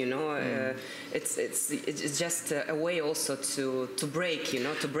hope, it's just a way also to break,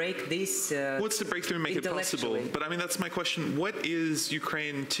 to break this. What's the breakthrough and make it possible? But I mean, that's my question. What is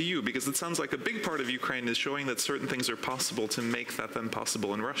Ukraine to you? Because it sounds like a big part of Ukraine is showing that certain things are possible to make that then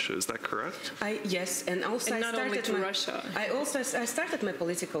possible in Russia. Is that correct? Yes, and also I started my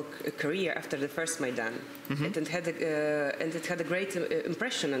political career after the first Maidan, and it had a great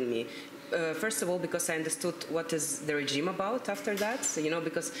impression on me. first of all, because I understood what is the regime about after that,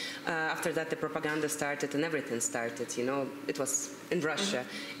 because after that the propaganda started and everything started, it was in Russia.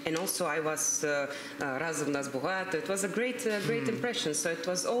 And also I was Razum nas bogato. It was a great impression. So it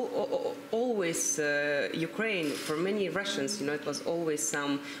was always Ukraine. For many Russians, it was always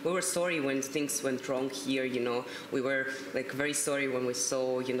we were sorry when things went wrong here, we were like very sorry when we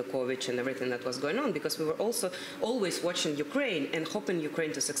saw Yanukovych and everything that was going on, because we were also always watching Ukraine and hoping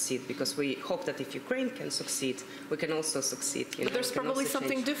Ukraine to succeed, because we hope that if Ukraine can succeed, we can also succeed. But there's probably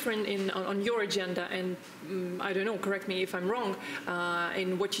something different on your agenda, and I don't know, correct me if I'm wrong,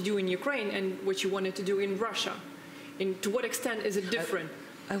 in what you do in Ukraine and what you wanted to do in Russia. To what extent is it different?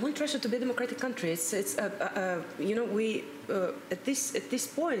 I want Russia to be a democratic country. We at this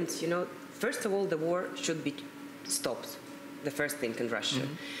point, first of all, the war should be stopped. The first thing in Russia.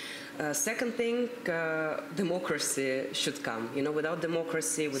 Second thing, democracy should come. Without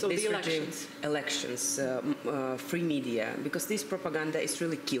democracy, with this regime, elections, free media, because this propaganda is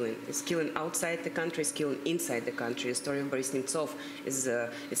really killing. It's killing outside the country, it's killing inside the country. The story of Boris Nemtsov is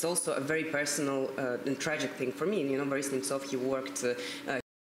it's also a very personal and tragic thing for me. Boris Nemtsov, he worked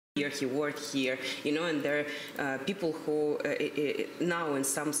here, he worked here, and there are people who now in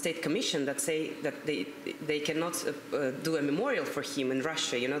some state commission that say that they cannot do a memorial for him in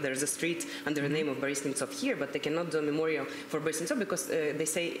Russia. There's a street under the name of Boris Nemtsov here, but they cannot do a memorial for Boris Nemtsov because they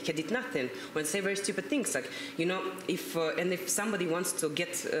say he did nothing, or they say very stupid things like, if somebody wants to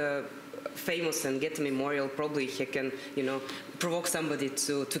get famous and get a memorial, probably he can, provoke somebody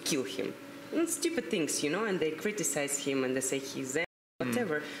to kill him. And stupid things, and they criticize him and they say he's there.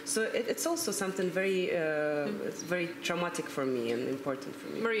 Whatever. So it's also something very, very traumatic for me and important for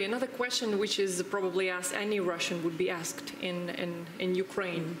me. Maria, another question which is probably asked, any Russian would be asked in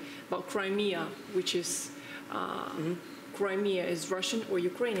Ukraine about Crimea, which is Crimea is Russian or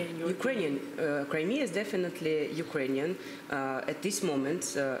Ukrainian? Ukrainian. Crimea is definitely Ukrainian at this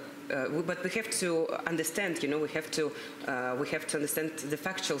moment. But we have to understand, we have to understand the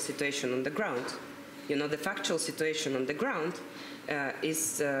factual situation on the ground. The factual situation on the ground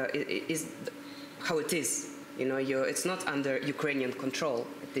is how it is. It's not under Ukrainian control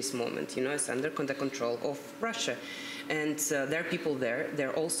at this moment. It's under the control of Russia, and there are people there.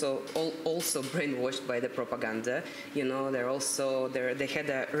 They're also brainwashed by the propaganda. They had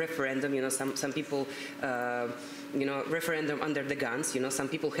a referendum. Some people. Referendum under the guns. Some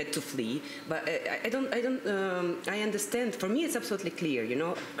people had to flee. But I understand. For me, it's absolutely clear.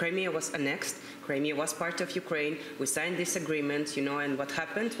 Crimea was annexed. Crimea was part of Ukraine. We signed this agreement. And what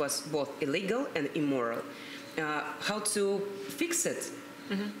happened was both illegal and immoral. How to fix it?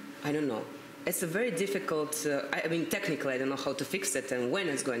 I don't know. It's a very difficult, technically I don't know how to fix it and when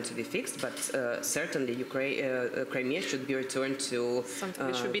it's going to be fixed, but certainly Crimea should be returned to... Something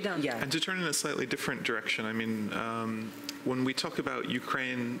that should be done. Yeah. And to turn in a slightly different direction, when we talk about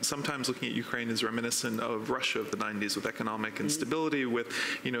Ukraine, sometimes looking at Ukraine is reminiscent of Russia of the 90s with economic instability, with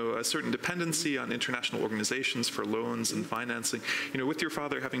a certain dependency on international organizations for loans and financing. With your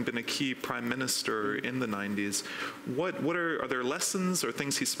father having been a key prime minister in the 90s, what are there lessons or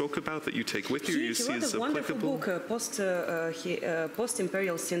things he spoke about that you take with you? You see as applicable? He wrote a wonderful book,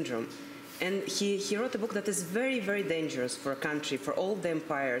 Post-Imperial Syndrome. And he wrote a book that is very, very dangerous for a country, for all the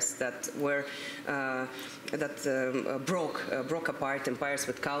empires that were broke apart, empires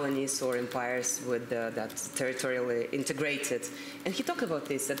with colonies or empires with that territorially integrated. And he talked about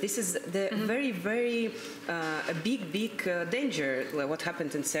this, that this is the very, very a big danger. What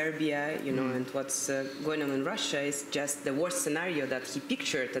happened in Serbia, and what's going on in Russia is just the worst scenario that he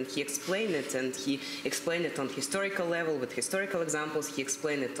pictured, and he explained it, and he explained it on historical level with historical examples. He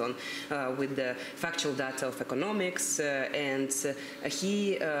explained it on with the factual data of economics, and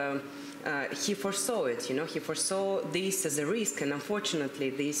he foresaw it. He foresaw this as a risk, and unfortunately,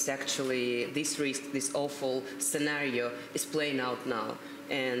 this risk, this awful scenario, is playing out now.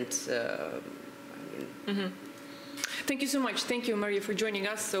 And Thank you so much. Thank you, Maria, for joining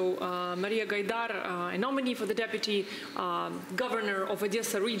us. So, Maria Gaidar, a nominee for the deputy governor of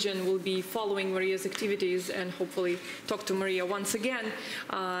Odessa region, will be following Maria's activities and hopefully talk to Maria once again.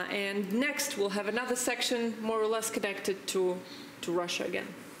 And next, we'll have another section more or less connected to Russia again.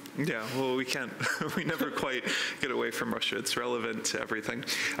 Yeah, well, we never quite get away from Russia. It's relevant to everything.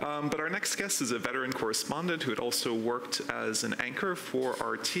 But our next guest is a veteran correspondent who had also worked as an anchor for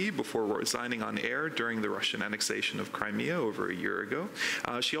RT before resigning on air during the Russian annexation of Crimea over a year ago.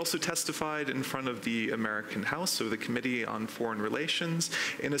 She also testified in front of the American House, so the Committee on Foreign Relations,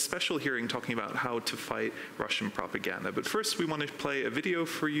 in a special hearing talking about how to fight Russian propaganda. But first, we want to play a video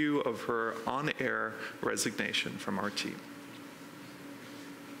for you of her on-air resignation from RT.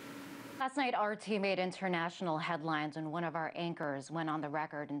 Last night, RT made international headlines when one of our anchors went on the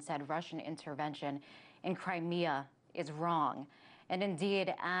record and said Russian intervention in Crimea is wrong. And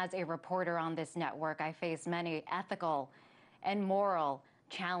indeed, as a reporter on this network, I face many ethical and moral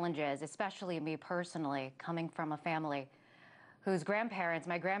challenges, especially me personally, coming from a family whose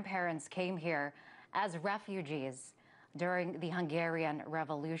my grandparents came here as refugees during the Hungarian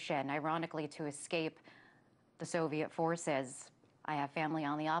Revolution, ironically to escape the Soviet forces. I have family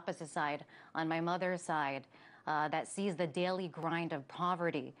on the opposite side, on my mother's side, that sees the daily grind of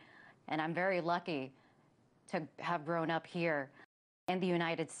poverty. And I'm very lucky to have grown up here in the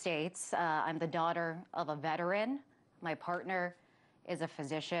United States. I'm the daughter of a veteran. My partner is a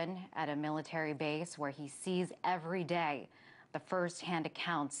physician at a military base where he sees every day the firsthand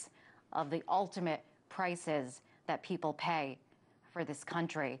accounts of the ultimate prices that people pay for this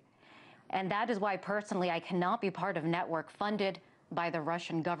country. And that is why personally I cannot be part of a network funded by the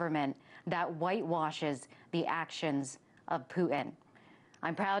Russian government that whitewashes the actions of Putin.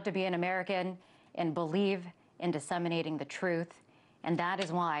 I'm proud to be an American and believe in disseminating the truth, and that is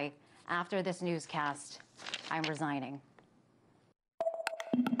why, after this newscast, I'm resigning.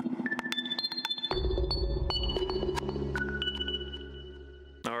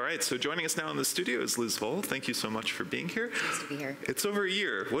 All right, so joining us now in the studio is Liz Wahl. Thank you so much for being here. Nice to be here. It's over a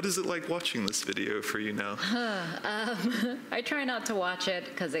year. What is it like watching this video for you now? I try not to watch it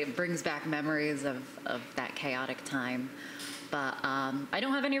because it brings back memories of that chaotic time. But I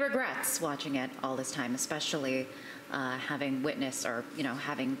don't have any regrets watching it all this time, especially having witnessed or,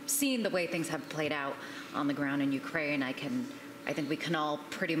 having seen the way things have played out on the ground in Ukraine. I think we can all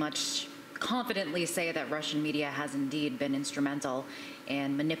pretty much confidently say that Russian media has indeed been instrumental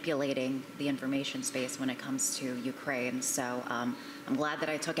in manipulating the information space when it comes to Ukraine. So I'm glad that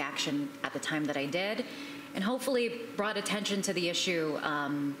I took action at the time that I did, and hopefully brought attention to the issue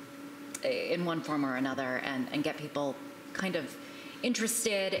in one form or another, and get people kind of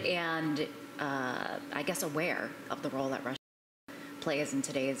interested and I guess aware of the role that Russia plays in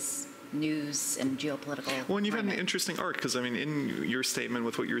today's news and geopolitical. Well, and you've had an interesting arc, because I mean, in your statement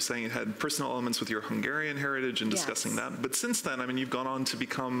with what you were saying, it had personal elements with your Hungarian heritage and discussing that. But since then, I mean, you've gone on to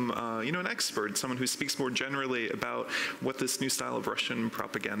become, an expert, someone who speaks more generally about what this new style of Russian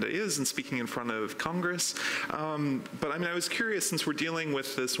propaganda is, and speaking in front of Congress. But I mean, I was curious, since we're dealing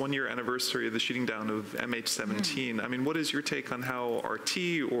with this one-year anniversary of the shooting down of MH17, I mean, what is your take on how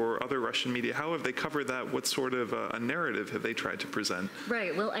RT or other Russian media, how have they covered that? What sort of a narrative have they tried to present?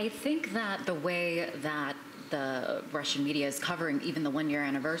 Right. Well, I think that the way that the Russian media is covering even the one-year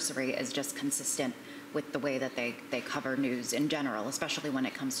anniversary is just consistent with the way that they cover news in general, especially when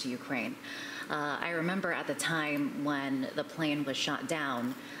it comes to Ukraine. I remember at the time when the plane was shot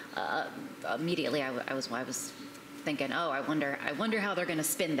down, immediately I was thinking, oh, I wonder how they're going to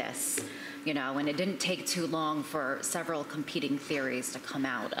spin this, and it didn't take too long for several competing theories to come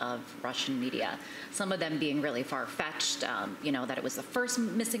out of Russian media. Some of them being really far-fetched, that it was the first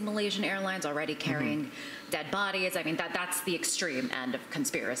missing Malaysian airlines already carrying dead bodies. I mean, that's the extreme end of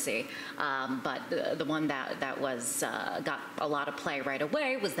conspiracy. But the one that was got a lot of play right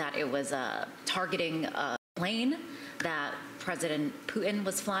away was that it was targeting a plane that President Putin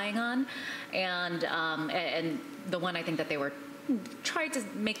was flying on, and the one I think that they were tried to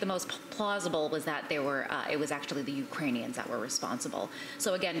make the most plausible was that it was actually the Ukrainians that were responsible.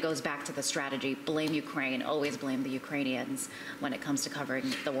 So again, goes back to the strategy: blame Ukraine, always blame the Ukrainians when it comes to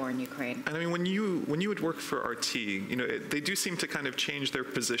covering the war in Ukraine. And I mean, when you would work for RT, they do seem to kind of change their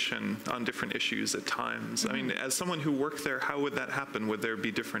position on different issues at times. I mean, as someone who worked there, how would that happen? Would there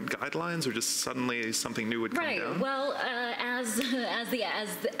be different guidelines, or just suddenly something new would come down? Well, as the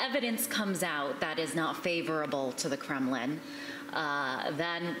evidence comes out that is not favorable to the Kremlin,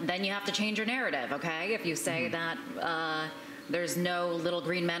 then you have to change your narrative, okay? If you say that there's no little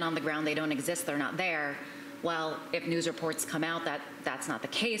green men on the ground, they don't exist, they're not there, well, if news reports come out that that's not the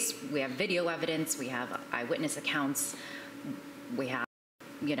case, we have video evidence, we have eyewitness accounts, we have,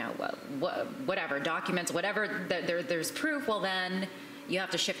 whatever, documents, whatever, there's proof, well then you have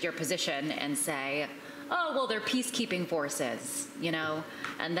to shift your position and say, oh, well, they're peacekeeping forces,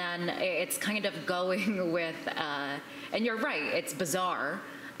 and then it's kind of going with, and you're right, it's bizarre,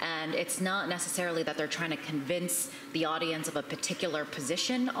 and it's not necessarily that they're trying to convince the audience of a particular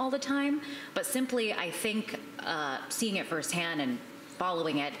position all the time, but simply, I think, seeing it firsthand and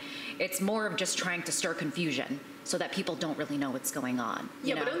following it, it's more of just trying to stir confusion. so that people don't really know what's going on.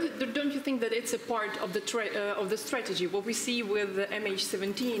 Yeah, but don't you think that it's a part of the strategy? What we see with the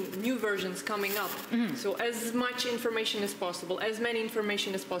MH17, new versions coming up. So as much information as possible, as many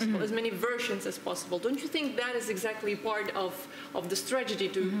information as possible, as many versions as possible. Don't you think that is exactly part of the strategy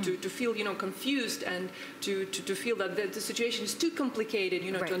to feel, you know, confused and to feel that the situation is too complicated,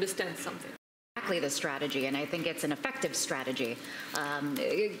 you know, to understand something? Exactly the strategy, and I think it's an effective strategy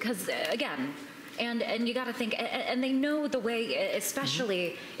because again, and you got to think, and they know the way,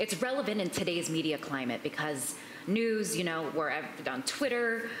 especially it's relevant in today's media climate because news, you know, we're on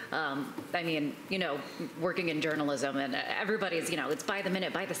Twitter. I mean, you know, working in journalism, and everybody's, you know, it's by the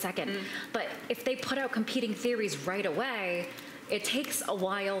minute, by the second. But if they put out competing theories right away, it takes a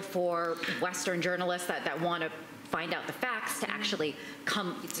while for Western journalists that want to find out the facts to actually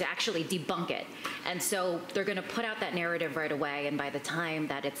debunk it. And so they're going to put out that narrative right away, and by the time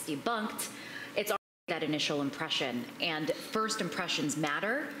that it's debunked, it's already that initial impression. And first impressions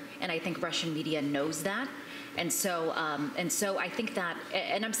matter, and I think Russian media knows that. And so I think that,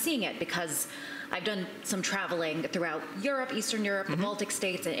 and I'm seeing it because I've done some traveling throughout Europe, Eastern Europe, the Baltic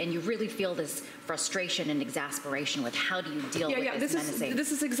states, and you really feel this frustration and exasperation with how do you deal with this menacing.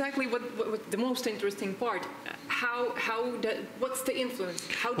 This is exactly what the most interesting part. What's the influence?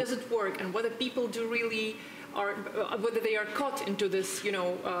 How does it work? And whether people do really are, whether they are caught into this, you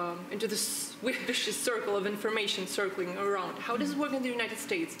know, into this vicious circle of information circling around. How does it work in the United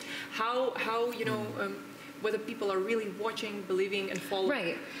States? How you know, whether people are really watching, believing, and following.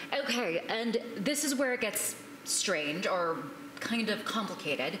 Right. Okay. And this is where it gets strange or kind of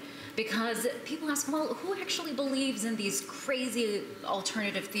complicated because people ask, well, who actually believes in these crazy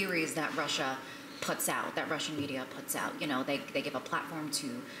alternative theories that Russia puts out, that Russian media puts out? You know, they give a platform to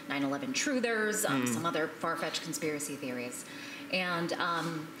 9/11 truthers, some other far-fetched conspiracy theories. And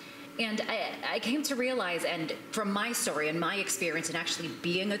I came to realize, and from my story and my experience in actually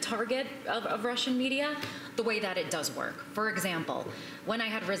being a target of Russian media, the way that it does work. For example, when I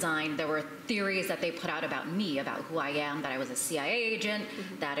had resigned, there were theories that they put out about me, about who I am, that I was a CIA agent,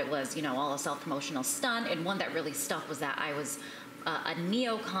 that it was, you know, all a self-promotional stunt, and one that really stuck was that I was a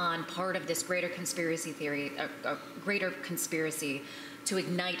neocon, part of this greater conspiracy theory, a greater conspiracy to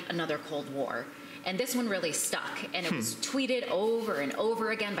ignite another Cold War. And this one really stuck, and it was tweeted over and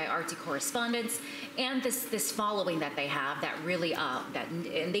over again by RT correspondents, and this following that they have that really,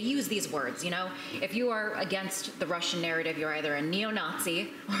 and they use these words, you know, if you are against the Russian narrative, you're either a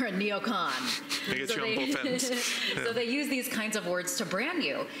neo-Nazi or a neocon. They get you on both ends. So they use these kinds of words to brand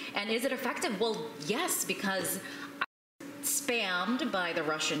you. And is it effective? Well, yes, because I'm spammed by the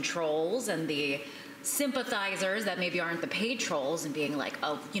Russian trolls and the sympathizers that maybe aren't the paid trolls and being like,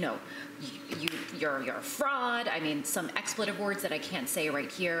 oh, you know, you're a fraud. I mean, some expletive words that I can't say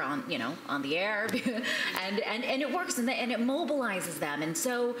right here on, you know, on the air, and it works, and it mobilizes them, and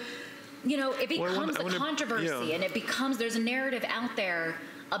so, you know, it becomes a controversy, and it becomes, there's a narrative out there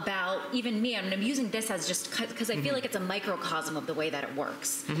about even me, and I'm using this as just because I feel like it's a microcosm of the way that it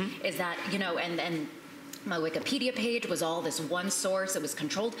works, is that, you know, and my Wikipedia page was all this one source. It was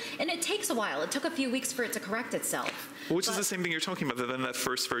controlled, and it takes a while. It took a few weeks for it to correct itself. Which is the same thing you're talking about, that then that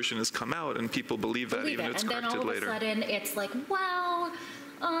first version has come out, and people believe that even if it's corrected later. And then all of a sudden, it's like, well,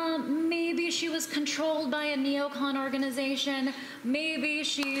 maybe she was controlled by a neocon organization. Maybe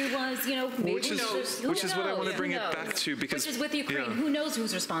she was, you know, maybe which is what I want to bring it back to, because which is with Ukraine. Who knows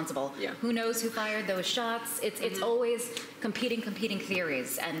who's responsible? Who knows who fired those shots? It's always competing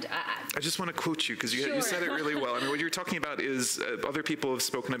theories. And I just want to quote you because you said it really well. I mean, what you're talking about is other people have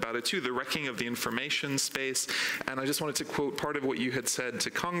spoken about it too, the wrecking of the information space. And I just wanted to quote part of what you had said to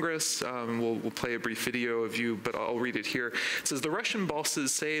Congress. We'll play a brief video of you, but I'll read it here. It says, the Russian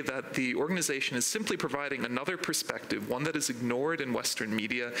bosses say that the organization is simply providing another perspective, one that is ignored in Western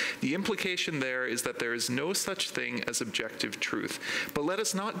media. The implication there is that there is no such thing as objective truth. But let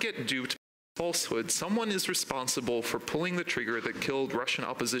us not get duped. Falsehood. Someone is responsible for pulling the trigger that killed Russian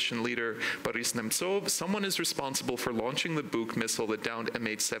opposition leader Boris Nemtsov. Someone is responsible for launching the Buk missile that downed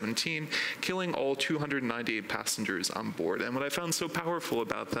MH17, killing all 298 passengers on board. And what I found so powerful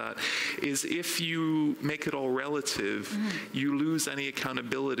about that is if you make it all relative, you lose any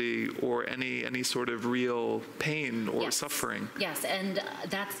accountability or any sort of real pain or suffering. Yes, and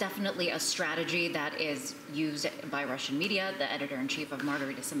that's definitely a strategy that is used by Russian media. The editor-in-chief of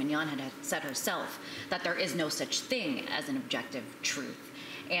Margarita Simonyan had said herself that there is no such thing as an objective truth.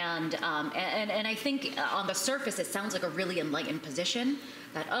 And I think on the surface it sounds like a really enlightened position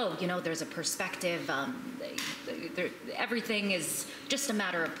that, oh, you know, there's a perspective, everything is just a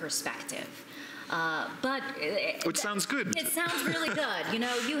matter of perspective. But which sounds good. It sounds really good. You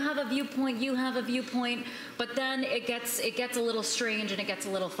know, you have a viewpoint, but then it gets a little strange and it gets a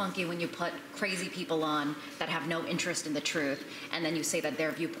little funky when you put crazy people on that have no interest in the truth, and then you say that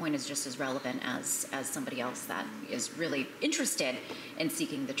their viewpoint is just as relevant as somebody else that is really interested in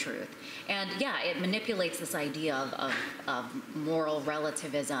seeking the truth. And yeah, it manipulates this idea of moral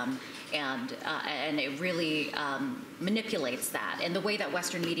relativism, and it really manipulates that. And the way that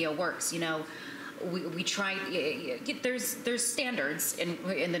Western media works, you know, we try, there's standards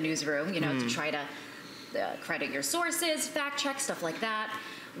in the newsroom, you know, to try to credit your sources, fact check, stuff like that.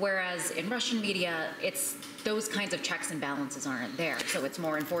 Whereas in Russian media, it's those kinds of checks and balances aren't there. So it's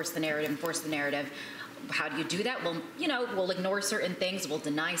more enforce the narrative. How do you do that? Well, you know, we'll ignore certain things, we'll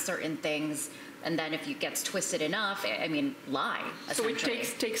deny certain things, and then if it gets twisted enough, I mean, lie, essentially. So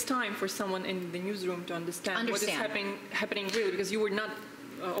it takes time for someone in the newsroom to understand what is happening really, because you were not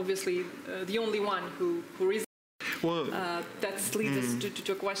obviously the only one who is. Well, that leads us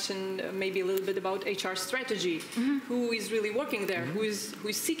to a question maybe a little bit about HR strategy. Who is really working there? Who is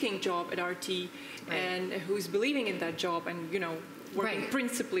seeking job at RT, and who is believing in that job and, you know, working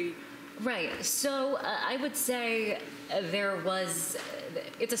principally? Right. So I would say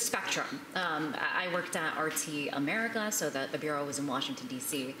it's a spectrum. I worked at RT America, so the bureau was in Washington,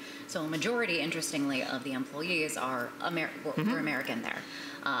 D.C. So a majority, interestingly, of the employees were American there.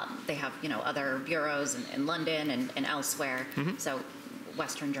 They have, you know, other bureaus in London and elsewhere, so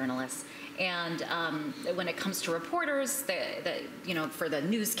Western journalists. And when it comes to reporters, you know, for the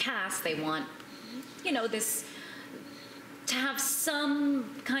newscast, they want, you know, this to have some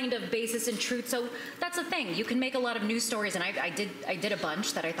kind of basis in truth. So that's the thing. You can make a lot of news stories, and I did a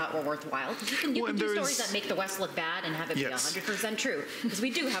bunch that I thought were worthwhile. You can do stories that make the West look bad and have it be 100% true, because we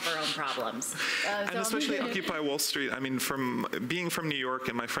do have our own problems. And especially Occupy Wall Street. I mean, from being from New York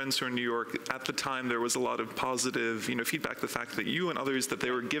and my friends who are in New York, at the time there was a lot of positive, you know, feedback. The fact that you and others, that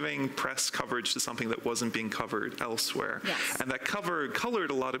they were giving press coverage to something that wasn't being covered elsewhere, and that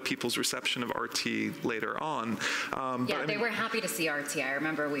colored a lot of people's reception of RT later on. They were happy to see RT. I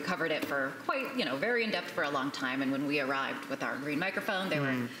remember we covered it for quite, you know, very in depth for a long time. And when we arrived with our green microphone,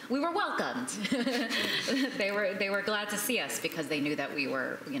 we were welcomed. they were glad to see us because they knew that we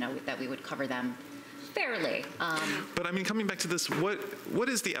were, you know, that we would cover them fairly. But I mean, coming back to this, what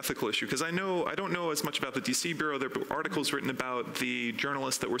is the ethical issue? Because I don't know as much about the DC bureau. There are articles written about the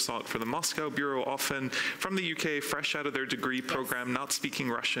journalists that were sought for the Moscow bureau, often from the UK, fresh out of their degree program, not speaking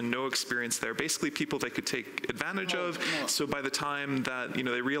Russian, no experience there. Basically, people they could take advantage of. So by the time that, you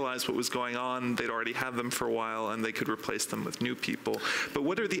know, they realized what was going on, they'd already had them for a while, and they could replace them with new people. But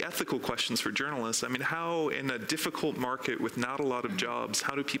what are the ethical questions for journalists? I mean, how in a difficult market with not a lot of jobs,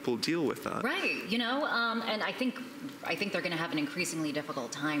 how do people deal with that? Right. You know. And I think they're going to have an increasingly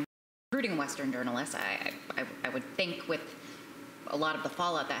difficult time recruiting Western journalists. I would think with a lot of the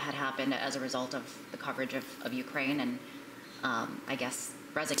fallout that had happened as a result of the coverage of Ukraine and I guess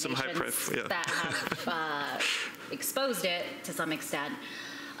resignations that have exposed it to some extent.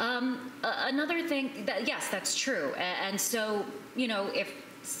 Another thing that, yes, that's true. And so, you know, if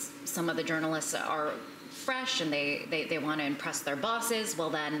some of the journalists are fresh and they want to impress their bosses, well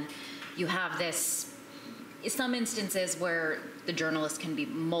then you have some instances where the journalist can be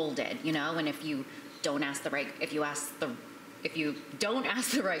molded, you know, and if you don't ask the right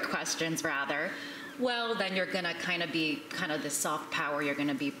questions, rather, well, then you're gonna kind of be the soft power. You're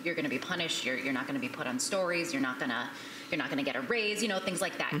gonna be punished. You're not gonna be put on stories. You're not gonna get a raise. You know, things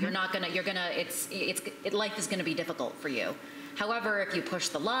like that. Life is gonna be difficult for you. However, if you push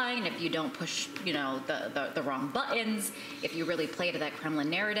the line, if you don't push, you know, the wrong buttons, if you really play to that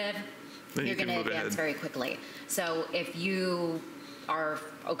Kremlin narrative, then you're going to advance very quickly. So if you are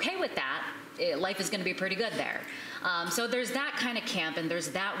okay with that, life is going to be pretty good there. So there's that kind of camp, and there's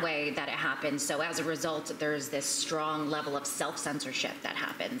that way that it happens. So as a result, there's this strong level of self-censorship that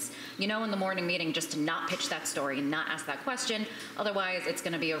happens. You know, in the morning meeting, just to not pitch that story, not ask that question. Otherwise, it's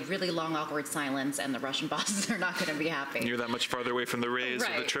going to be a really long, awkward silence, and the Russian bosses are not going to be happy. You're that much farther away from the raise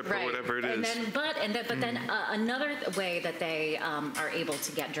or the trip or whatever it is. But then another way that they are able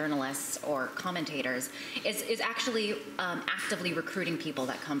to get journalists or commentators is actually actively recruiting people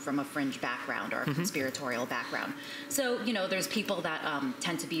that come from a fringe background or a conspiratorial background. So, you know, there's people that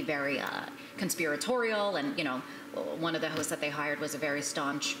tend to be very conspiratorial, and, you know, one of the hosts that they hired was a very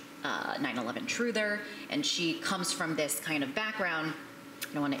staunch 9/11 truther, and she comes from this kind of background.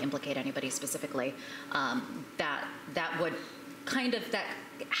 I don't want to implicate anybody specifically, that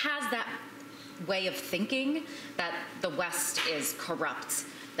has that way of thinking that the West is corrupt,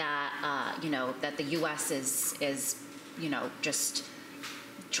 that you know, that the U.S. is you know, just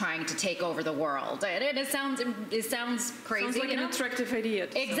trying to take over the world. And it sounds crazy. Sounds like an attractive idea.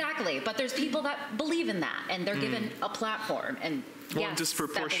 Exactly, but there's people that believe in that, and they're given a platform, and yes,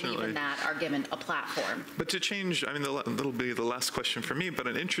 disproportionately. that believe in that are given a platform. But to change, I mean, that'll be the last question for me, but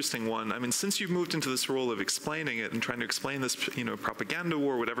an interesting one. I mean, since you've moved into this role of explaining it and trying to explain this, propaganda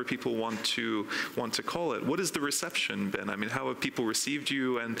war, whatever people want to call it, what has the reception been? I mean, how have people received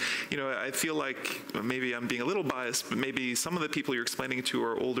you? And, I feel like maybe I'm being a little biased, but maybe some of the people you're explaining to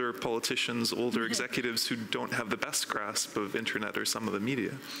are older politicians, older executives who don't have the best grasp of internet or some of the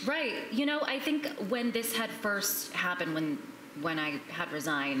media. Right. I think when this had first happened, when I had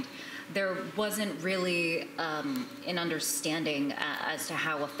resigned, there wasn't really an understanding as to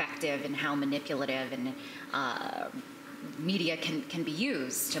how effective and how manipulative and media can be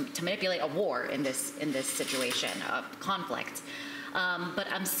used to manipulate a war in this situation of conflict. But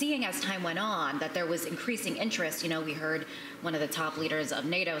I'm seeing as time went on that there was increasing interest. We heard one of the top leaders of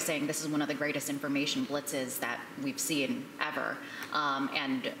NATO saying this is one of the greatest information blitzes that we've seen ever.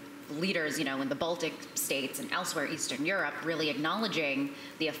 And leaders, in the Baltic states and elsewhere, Eastern Europe, really acknowledging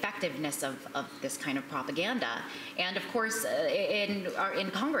the effectiveness of this kind of propaganda. And of course, in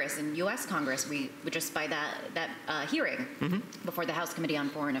Congress, in U.S. Congress, we just by that hearing before the House Committee on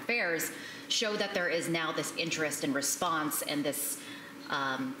Foreign Affairs showed that there is now this interest and response and this,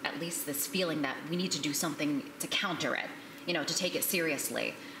 at least this feeling that we need to do something to counter it, to take it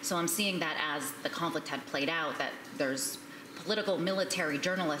seriously. So I'm seeing that as the conflict had played out, that there's political, military,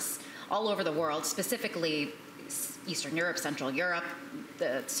 journalists all over the world, specifically Eastern Europe, Central Europe,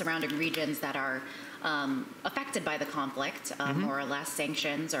 the surrounding regions that are affected by the conflict, more or less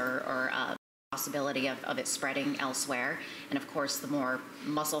sanctions or possibility of it spreading elsewhere, and of course the more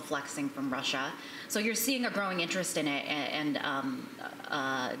muscle flexing from Russia. So you're seeing a growing interest in it and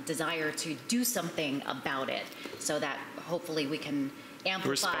desire to do something about it, so that hopefully we can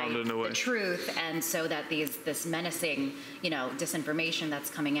amplify the truth, and so that this menacing, disinformation that's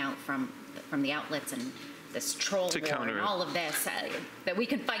coming out from the outlets and this troll war and all of this, that we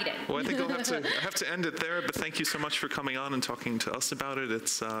can fight it. Well, I think I have to end it there, but thank you so much for coming on and talking to us about it.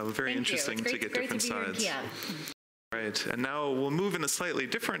 It's very interesting to get different sides. Right, and now we'll move in a slightly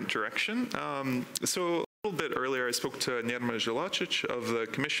different direction. So a little bit earlier, I spoke to Nerma Jelacic of the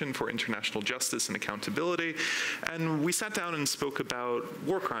Commission for International Justice and Accountability, and we sat down and spoke about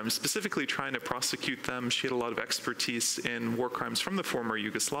war crimes, specifically trying to prosecute them. She had a lot of expertise in war crimes from the former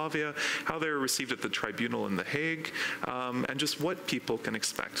Yugoslavia, how they were received at the tribunal in The Hague, and just what people can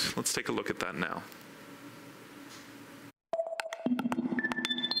expect. Let's take a look at that now.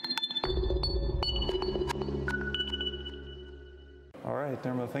 All right,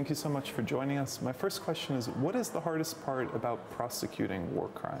 Nerma, thank you so much for joining us. My first question is, what is the hardest part about prosecuting war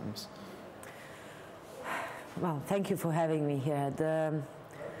crimes? Well, thank you for having me here.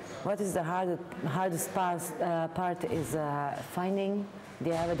 What is the hardest part is finding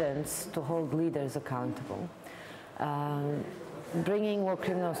the evidence to hold leaders accountable. Bringing war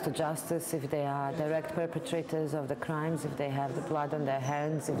criminals to justice if they are direct perpetrators of the crimes, if they have the blood on their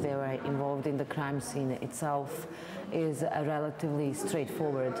hands, if they were involved in the crime scene itself, is a relatively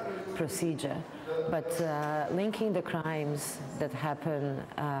straightforward procedure. But linking the crimes that happen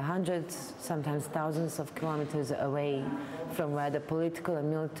hundreds, sometimes thousands of kilometers away from where the political and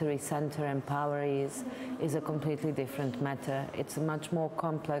military center and power is a completely different matter. It's a much more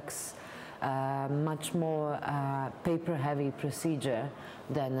complex, much more paper-heavy procedure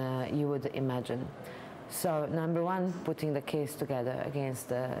than you would imagine. So, number one, putting the case together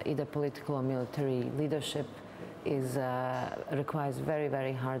against either political or military leadership requires very,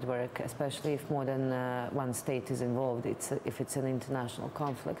 very hard work, especially if more than one state is involved, if it's an international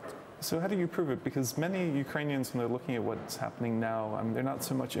conflict. So how do you prove it? Because many Ukrainians, when they're looking at what's happening now, they're not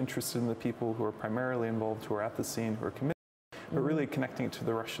so much interested in the people who are primarily involved, who are at the scene, who are committed, but really connecting it to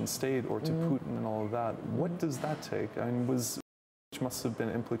the Russian state or to Putin and all of that. What does that take? I mean, which must have been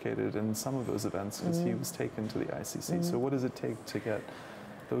implicated in some of those events because he was taken to the ICC. So what does it take to get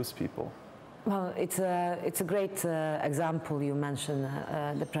those people? Well, it's a great example. You mentioned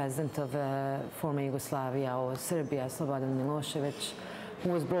the president of former Yugoslavia or Serbia, Slobodan Milosevic, who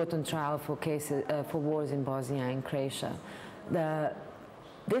was brought on trial for wars in Bosnia and Croatia. The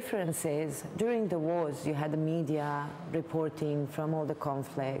difference is, during the wars, you had the media reporting from all the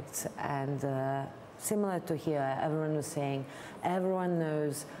conflicts, and similar to here, everyone was saying, everyone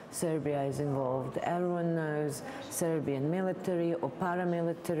knows Serbia is involved. Everyone knows Serbian military or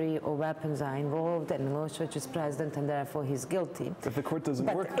paramilitary or weapons are involved, and Milosevic is president, and therefore he's guilty. But the court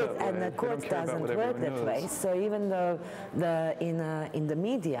doesn't work that way. And the court doesn't work that way. So even though in the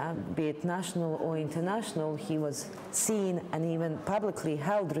media, be it national or international, he was seen and even publicly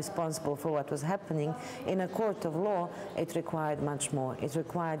held responsible for what was happening, in a court of law, it required much more. It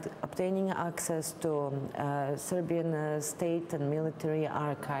required obtaining access to Serbian state and military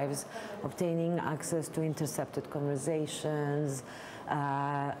archives, obtaining access to intercepted conversations,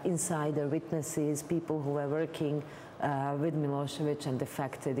 insider witnesses, people who were working with Milosevic and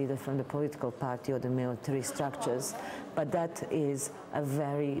defected either from the political party or the military structures. But that is a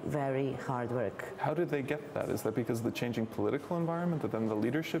very, very hard work. How did they get that? Is that because of the changing political environment that then the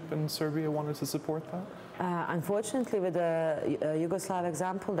leadership in Serbia wanted to support that? Unfortunately, with the Yugoslav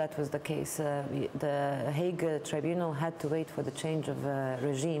example, that was the case. The Hague Tribunal had to wait for the change of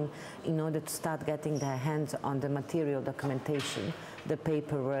regime in order to start getting their hands on the material documentation, the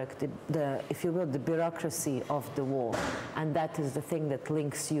paperwork, if you will, the bureaucracy of the war. And that is the thing that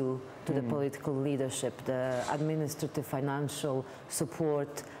links you to the political leadership, the administrative financial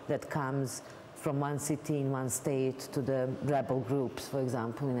support that comes from one city in one state to the rebel groups, for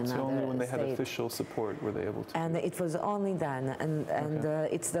example, in another state. So only when they had official support were they able to? And it was only then, and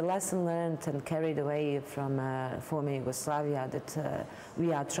it's the lesson learned and carried away from former Yugoslavia that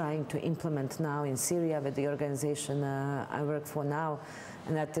we are trying to implement now in Syria with the organization I work for now,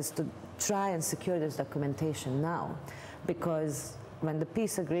 and that is to try and secure this documentation now, because when the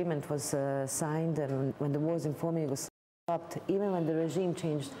peace agreement was signed and when the wars in former Yugoslavia stopped, even when the regime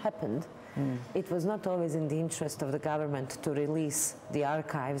change happened, it was not always in the interest of the government to release the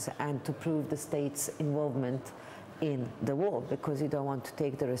archives and to prove the state's involvement in the war, because you don't want to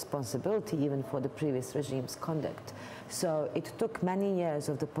take the responsibility even for the previous regime's conduct. So it took many years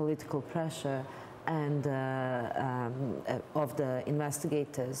of the political pressure and of the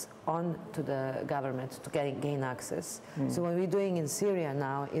investigators on to the government to gain access. So what we're doing in Syria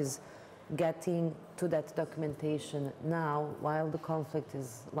now is getting to that documentation now while the conflict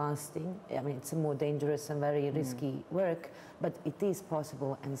is lasting. I mean, it's a more dangerous and very risky work, but it is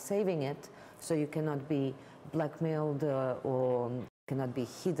possible, and saving it so you cannot be blackmailed or cannot be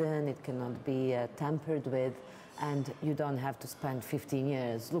hidden, it cannot be tampered with, and you don't have to spend 15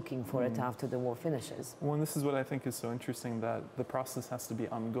 years looking for it after the war finishes. Well, and this is what I think is so interesting, that the process has to be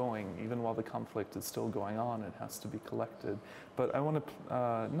ongoing. Even while the conflict is still going on, it has to be collected. But I want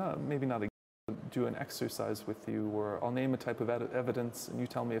to, maybe not do an exercise with you where I'll name a type of evidence and you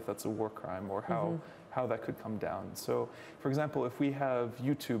tell me if that's a war crime or how that could come down. So, for example, if we have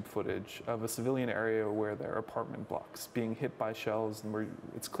YouTube footage of a civilian area where there are apartment blocks being hit by shells and where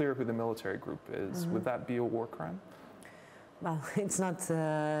it's clear who the military group is, would that be a war crime? Well, it's not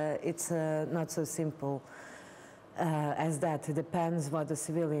so simple as that. It depends what the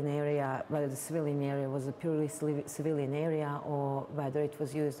civilian area, whether the civilian area was a purely civilian area or whether it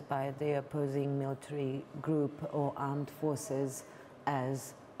was used by the opposing military group or armed forces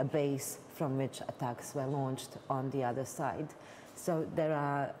as a base from which attacks were launched on the other side. So there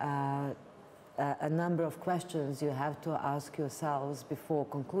are a number of questions you have to ask yourselves before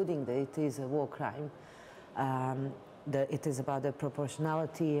concluding that it is a war crime. It is about the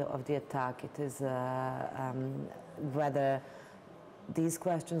proportionality of the attack. It is whether these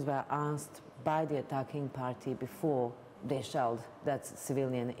questions were asked by the attacking party before they shelled that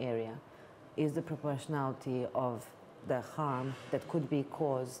civilian area. Is the proportionality of the harm that could be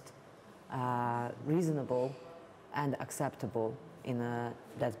caused reasonable and acceptable in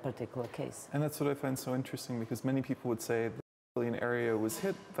that particular case? And that's what I find so interesting, because many people would say the civilian area was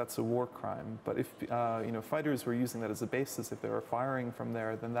hit, that's a war crime. But if fighters were using that as a basis, if they were firing from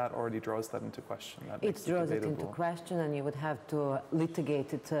there, then that already draws that into question. That it draws it into question, and you would have to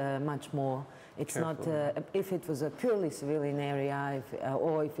litigate it much more. It's carefully. Not if it was a purely civilian area,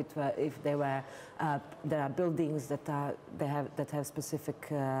 or if there are buildings that have specific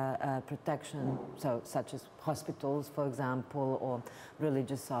protection, so such as hospitals, for example, or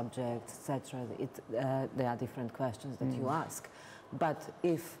religious objects, etc. There are different questions that you ask. But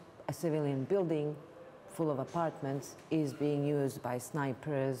if a civilian building full of apartments is being used by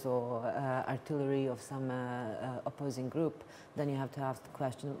snipers or artillery of some opposing group, then you have to ask the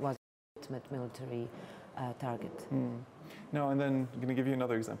question: was it legitimate military target. No, and then I'm going to give you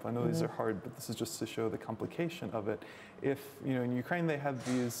another example. I know these are hard, but this is just to show the complication of it. If, in Ukraine they had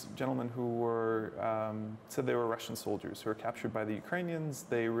these gentlemen who were, said they were Russian soldiers who were captured by the Ukrainians.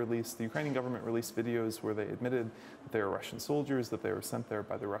 The Ukrainian government released videos where they admitted that they were Russian soldiers, that they were sent there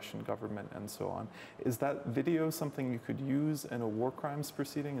by the Russian government, and so on. Is that video something you could use in a war crimes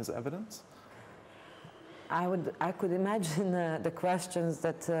proceeding as evidence? I could imagine the questions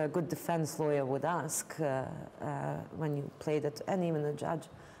that a good defense lawyer would ask when you play that, and even a judge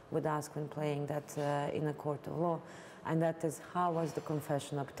would ask when playing that in a court of law. And that is, how was the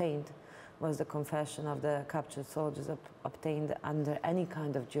confession obtained? Was the confession of the captured soldiers obtained under any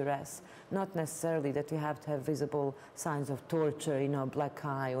kind of duress? Not necessarily that you have to have visible signs of torture, black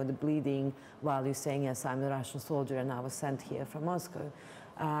eye or the bleeding while you're saying, yes, I'm a Russian soldier and I was sent here from Moscow.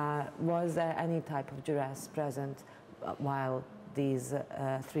 Was there any type of duress present while these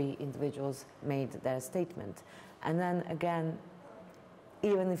three individuals made their statement? And then again,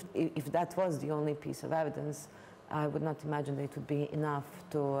 even if that was the only piece of evidence, I would not imagine that it would be enough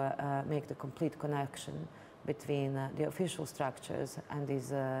to make the complete connection between the official structures and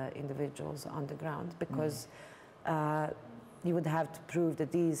these individuals on the ground, because you would have to prove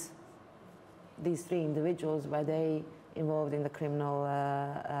that these three individuals, were they involved in the criminal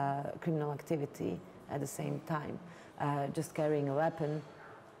activity at the same time. Just carrying a weapon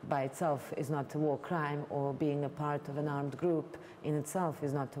by itself is not a war crime, or being a part of an armed group in itself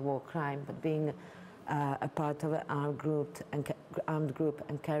is not a war crime, but being a part of an armed group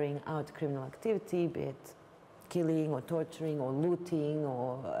and carrying out criminal activity, be it killing or torturing or looting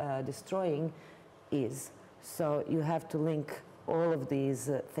or destroying, is. So you have to link all of these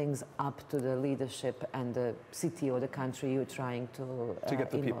things up to the leadership and the city or the country you're trying to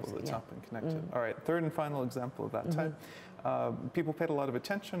get the people that's up and connected. All right, third and final example of that type. People paid a lot of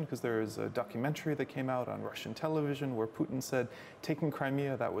attention because there is a documentary that came out on Russian television where Putin said, taking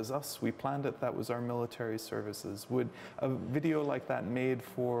Crimea, that was us, we planned it, that was our military services. Would a video like that made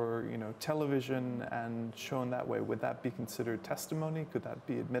for television and shown that way, would that be considered testimony? Could that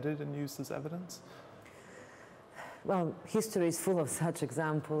be admitted and used as evidence? Well, history is full of such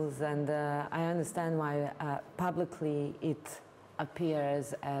examples, and I understand why publicly it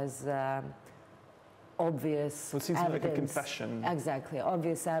appeers as obvious it seems evidence. Like a confession. Exactly,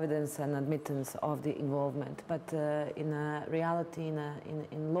 obvious evidence and admittance of the involvement. But in reality,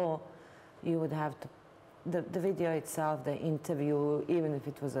 in law, you would have to, the video itself, the interview, even if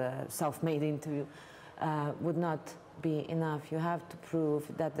it was a self-made interview, would not be enough. You have to prove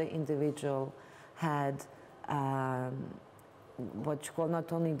that the individual had what you call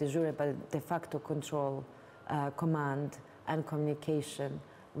not only de jure but de facto control, command and communication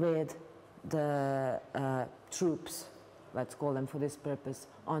with the troops, let's call them for this purpose,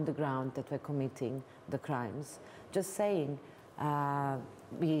 on the ground that were committing the crimes. Just saying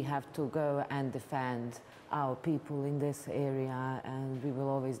we have to go and defend our people in this area and we will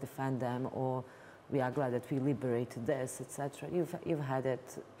always defend them, or we are glad that we liberated this, etc. You've had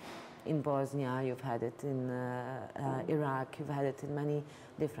it in Bosnia, you've had it in Iraq, you've had it in many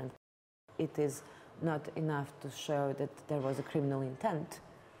different. It is not enough to show that there was a criminal intent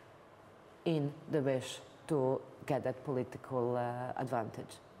in the wish to get that political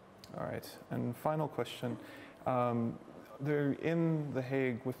advantage. All right, and final question. They're in The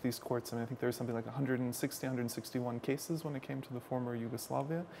Hague with these courts, and I think there's something like 160, 161 cases when it came to the former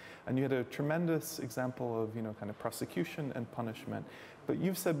Yugoslavia, and you had a tremendous example of, kind of prosecution and punishment. But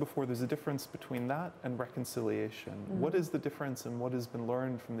you've said before there's a difference between that and reconciliation. What is the difference, and what has been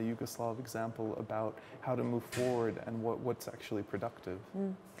learned from the Yugoslav example about how to move forward and what's actually productive?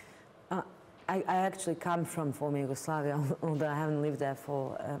 I actually come from former Yugoslavia, although I haven't lived there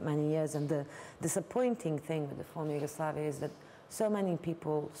for many years. And the disappointing thing with the former Yugoslavia is that so many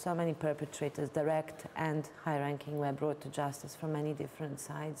people, so many perpetrators, direct and high-ranking, were brought to justice from many different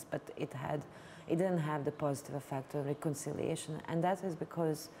sides, but it didn't have the positive effect of reconciliation. And that is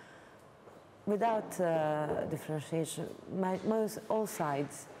because without differentiation, all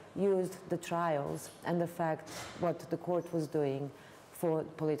sides used the trials and the fact what the court was doing for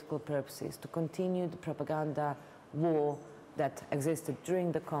political purposes, to continue the propaganda war that existed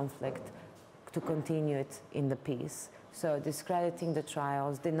during the conflict, to continue it in the peace. So discrediting the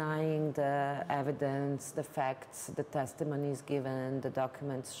trials, denying the evidence, the facts, the testimonies given, the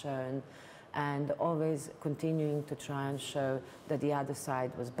documents shown, and always continuing to try and show that the other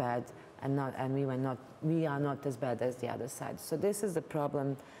side was bad and we are not as bad as the other side. So this is the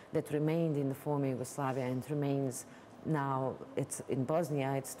problem that remained in the former Yugoslavia and remains now. It's in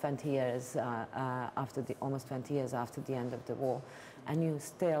Bosnia. It's 20 years almost 20 years after the end of the war, and you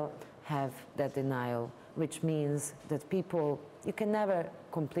still have that denial which means that people, you can never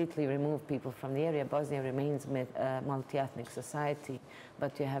completely remove people from the area. Bosnia remains a multi-ethnic society,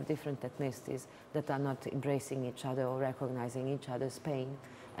 but you have different ethnicities that are not embracing each other or recognizing each other's pain,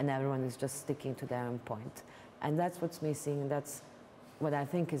 and everyone is just sticking to their own point. And that's what's missing. That's what I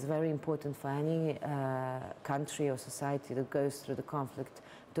think is very important for any country or society that goes through the conflict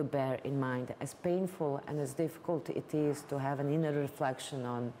to bear in mind. As painful and as difficult it is to have an inner reflection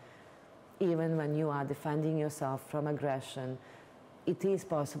on, even when you are defending yourself from aggression, it is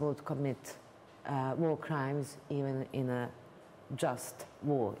possible to commit war crimes even in a just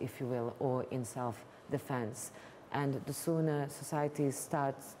war, if you will, or in self-defense. And the sooner societies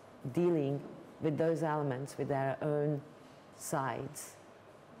start dealing with those elements, with their own sides,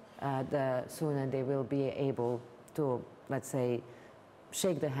 the sooner they will be able to, let's say,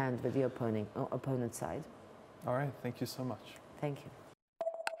 shake the hand with the opponent's side. All right, thank you so much. Thank you.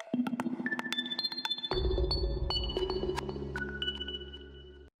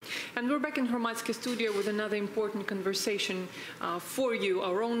 And we're back in Hromadske studio with another important conversation for you.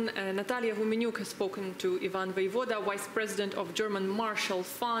 Our own Natalia Humenyuk has spoken to Ivan Voivoda, Vice President of German Marshall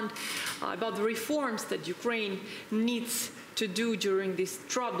Fund, about the reforms that Ukraine needs to do during these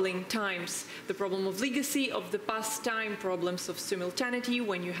troubling times. The problem of legacy of the past time, problems of simultaneity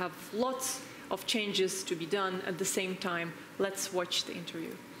when you have lots of changes to be done at the same time. Let's watch the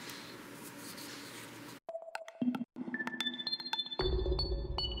interview.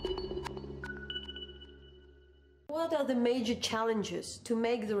 What are the major challenges to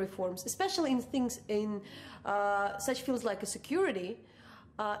make the reforms, especially in things in such fields like security,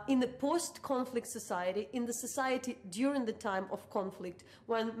 in the post-conflict society, in the society during the time of conflict,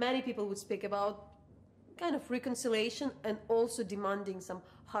 when many people would speak about kind of reconciliation and also demanding some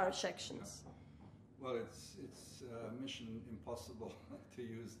harsh actions? Well, it's mission impossible to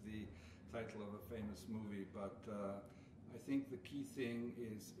use the title of a famous movie, but I think the key thing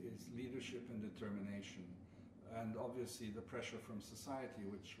is leadership and determination. And obviously the pressure from society,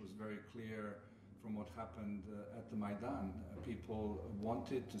 which was very clear from what happened at the Maidan. People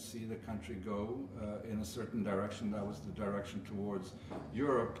wanted to see the country go in a certain direction. That was the direction towards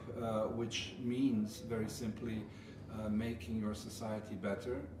Europe, which means very simply making your society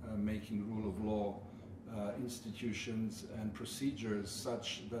better, making rule of law institutions and procedures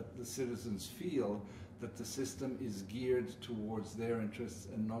such that the citizens feel that the system is geared towards their interests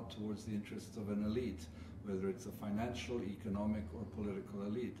and not towards the interests of an elite, whether it's a financial, economic, or political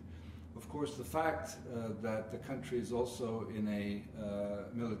elite. Of course, the fact that the country is also in a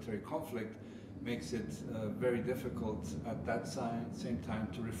military conflict makes it very difficult at that same time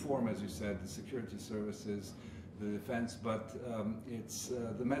to reform, as you said, the security services, the defense, but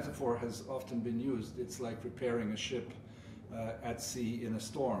the metaphor has often been used. It's like repairing a ship at sea in a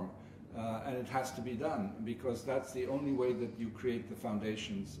storm. And it has to be done, because that's the only way that you create the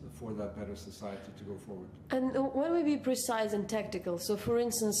foundations for that better society to go forward. And when we be precise and tactical, so for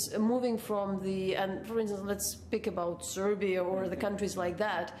instance, moving from for instance, let's speak about Serbia or the countries like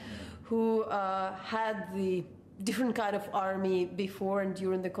that, who had the different kind of army before and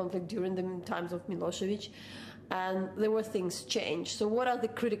during the conflict, during the times of Milosevic, and there were things changed. So what are the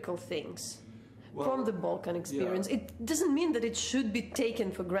critical things? From the Balkan experience? Yeah. It doesn't mean that it should be taken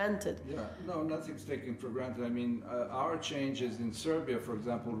for granted. Yeah, no, nothing's taken for granted. I mean, our changes in Serbia, for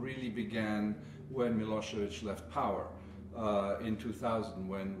example, really began when Milosevic left power in 2000,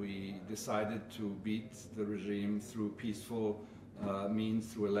 when we decided to beat the regime through peaceful means,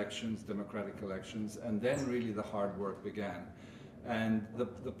 through elections, democratic elections, and then really the hard work began. And the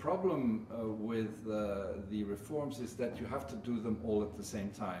problem with the reforms is that you have to do them all at the same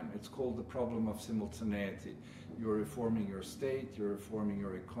time. It's called the problem of simultaneity. You're reforming your state, you're reforming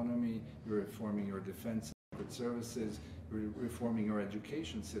your economy, you're reforming your defense and services, you're reforming your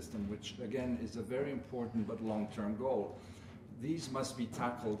education system, which again is a very important but long-term goal. These must be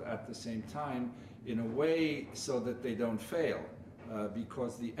tackled at the same time in a way so that they don't fail.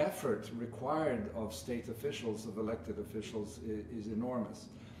 Because the effort required of state officials, of elected officials, is enormous.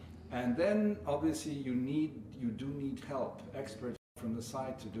 And then, obviously, you do need help, experts from the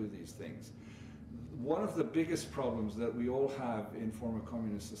side to do these things. One of the biggest problems that we all have in former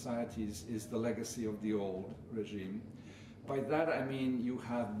communist societies is the legacy of the old regime. By that I mean you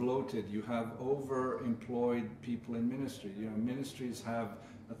have bloated, you have overemployed people in ministry. You know, ministries have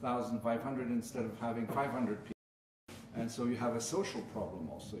 1,500 instead of having 500 people. And so you have a social problem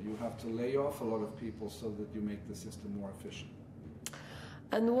also. You have to lay off a lot of people so that you make the system more efficient.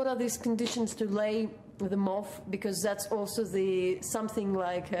 And what are these conditions to lay them off? Because that's also something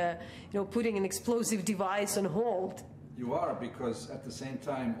like putting an explosive device on hold. You are, because at the same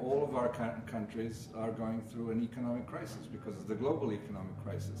time, all of our countries are going through an economic crisis because of the global economic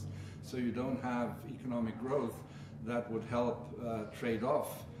crisis. So you don't have economic growth that would help trade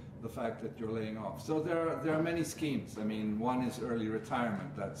off the fact that you're laying off. So there are many schemes. I mean, one is early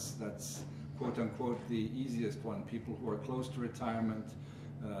retirement. That's quote unquote the easiest one. People who are close to retirement,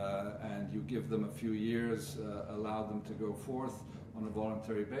 and you give them a few years, allow them to go forth on a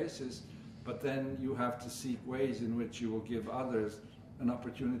voluntary basis. But then you have to seek ways in which you will give others an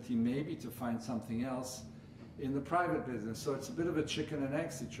opportunity maybe to find something else in the private business. So it's a bit of a chicken and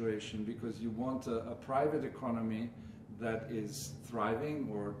egg situation, because you want a private economy that is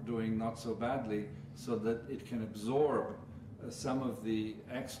thriving or doing not so badly, so that it can absorb some of the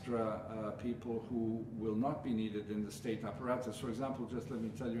extra people who will not be needed in the state apparatus. For example, just let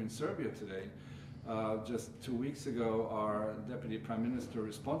me tell you, in Serbia today, just 2 weeks ago, our Deputy Prime Minister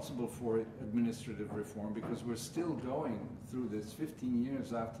responsible for administrative reform, because we're still going through this 15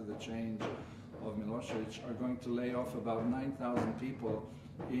 years after the change of Milosevic, are going to lay off about 9,000 people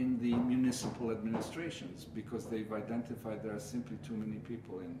in the municipal administrations, because they've identified there are simply too many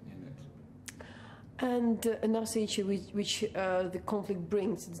people in it. And another issue which the conflict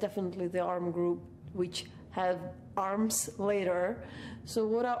brings, it's definitely the armed group which have arms later. So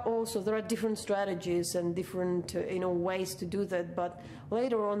what are also, there are different strategies and different ways to do that, but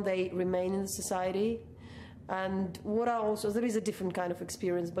later on they remain in the society. And what are also, there is a different kind of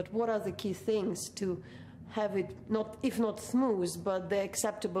experience, but what are the key things to have it, not, if not smooth, but they're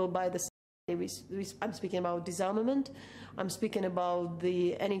acceptable by the society? I'm speaking about disarmament, I'm speaking about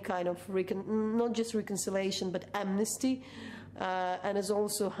any kind of, not just reconciliation, but amnesty, and as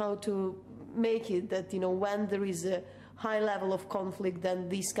also how to make it that, when there is a high level of conflict, then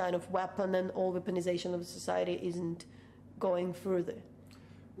this kind of weapon and all weaponization of the society isn't going further.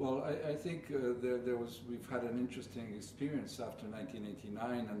 Well, I think we've had an interesting experience after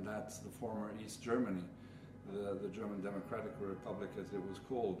 1989, and that's the former East Germany, the German Democratic Republic as it was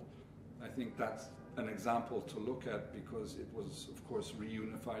called. I think that's an example to look at, because it was, of course,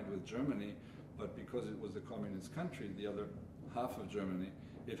 reunified with Germany, but because it was a communist country, the other half of Germany,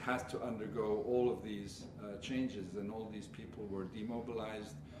 it has to undergo all of these changes, and all these people were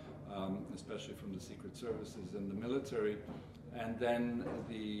demobilized, especially from the secret services and the military. And then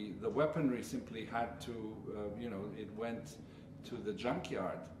the weaponry simply had to, it went to the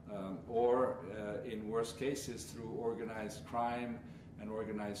junkyard, or in worst cases, through organized crime and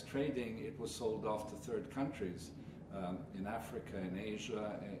organized trading, it was sold off to third countries. In Africa, in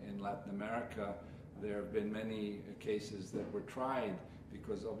Asia, in Latin America, there have been many cases that were tried,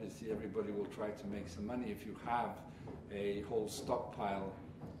 because obviously everybody will try to make some money if you have a whole stockpile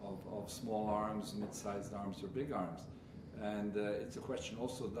of small arms, mid-sized arms, or big arms. And it's a question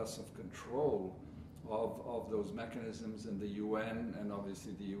also thus of control of those mechanisms, and the UN and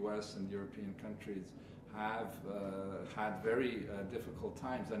obviously the US and European countries have had very difficult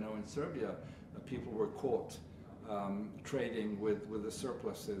times. I know in Serbia people were caught trading with the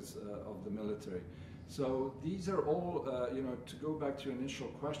surpluses of the military. So these are all, to go back to your initial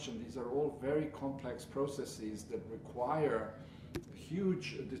question, these are all very complex processes that require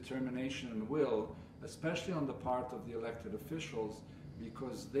huge determination and will, especially on the part of the elected officials,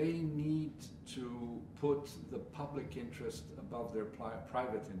 because they need to put the public interest above their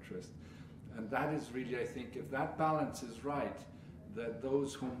private interest. And that is really, I think, if that balance is right, that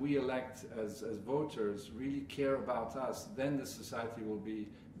those whom we elect as voters really care about us, then the society will be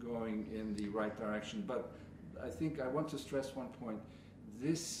going in the right direction. But I think I want to stress one point.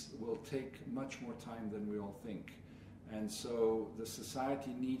 This will take much more time than we all think. And so the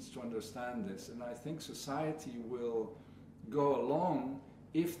society needs to understand this. And I think society will go along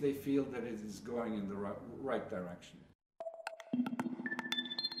if they feel that it is going in the right direction.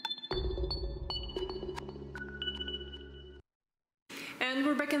 And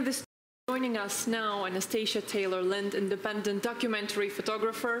we're back in this. Joining us now, Anastasia Taylor-Lind, independent documentary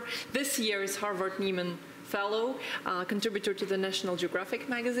photographer, this year's Harvard Nieman Fellow, contributor to the National Geographic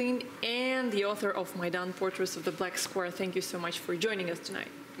magazine, and the author of Maidan, Portraits of the Black Square. Thank you so much for joining us tonight.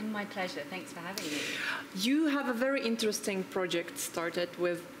 My pleasure. Thanks for having me. You have a very interesting project started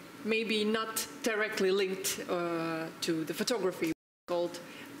with, maybe not directly linked to the photography, called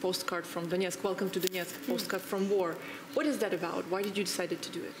Postcard from Donetsk. Welcome to Donetsk, Postcard from War. What is that about? Why did you decide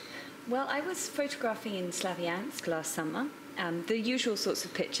to do it? Well, I was photographing in Slavyansk last summer. The usual sorts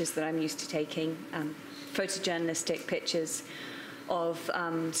of pictures that I'm used to taking, photojournalistic pictures of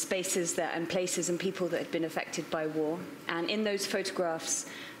spaces and places and people that had been affected by war. And in those photographs,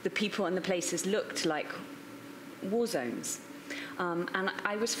 the people and the places looked like war zones. And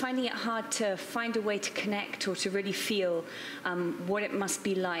I was finding it hard to find a way to connect or to really feel what it must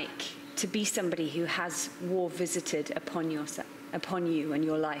be like to be somebody who has war visited upon you and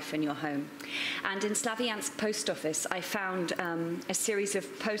your life and your home. And in Slavyansk post office, I found a series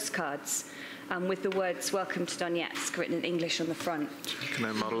of postcards with the words "Welcome to Donetsk" written in English on the front. Can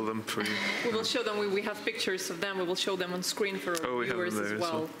I model them for you? We will show them. We have pictures of them. We will show them on screen for our viewers as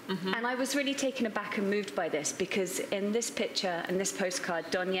well. And I was really taken aback and moved by this, because in this picture and this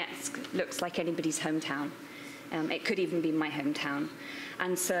postcard, Donetsk looks like anybody's hometown. It could even be my hometown.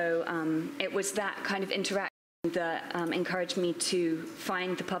 And so it was that kind of interaction that encouraged me to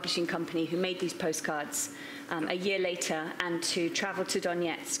find the publishing company who made these postcards a year later, and to travel to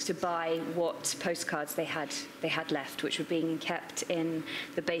Donetsk to buy what postcards they had left, which were being kept in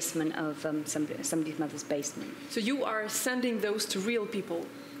the basement of somebody's mother's basement. So you are sending those to real people,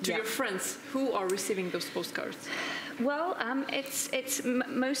 to your friends who are receiving those postcards? Well, it's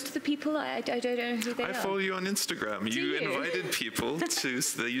most of the people. I don't know who they are. I follow you on Instagram. You invited people to.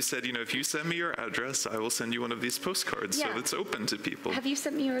 You said, you know, if you send me your address, I will send you one of these postcards. So it's open to people. Have you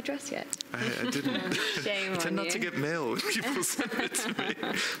sent me your address yet? I didn't. Shame I tend on not to get mail when people send it to me,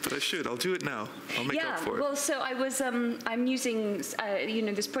 but I should. I'll do it now. I'll make up for it. Well, so I was. I'm using. You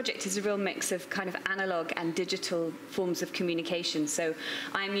know, this project is a real mix of kind of analog and digital forms of communication. So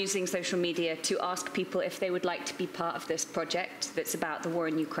I'm using social media to ask people if they would like to be part of this project that's about the war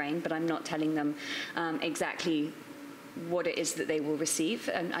in Ukraine, but I'm not telling them exactly what it is that they will receive.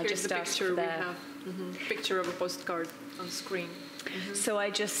 And I just asked for their... we have. Picture of a postcard on screen. So I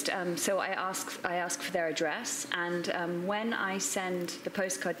just I ask for their address, and when I send the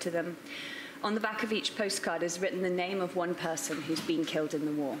postcard to them, on the back of each postcard is written the name of one person who's been killed in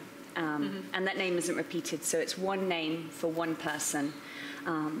the war, and that name isn't repeated. So it's one name for one person.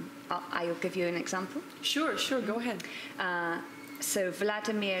 I'll give you an example. Sure, go ahead. So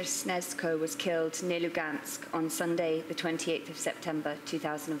Vladimir Snezko was killed near Lugansk on Sunday, the 28th of September,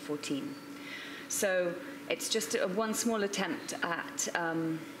 2014. So it's just one small attempt at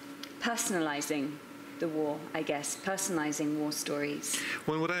personalizing the war, I guess, personalizing war stories.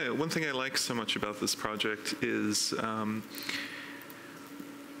 Well, one thing I like so much about this project is,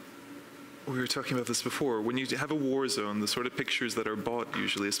 we were talking about this before, when you have a war zone, the sort of pictures that are bought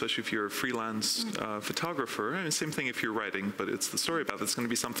usually, especially if you're a freelance photographer, and same thing if you're writing, but it's the story about it's going to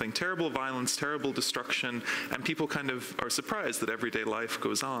be something terrible violence, terrible destruction, and people kind of are surprised that everyday life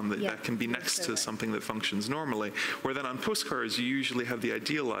goes on, that can be next to something that functions normally. Where then on postcards, you usually have the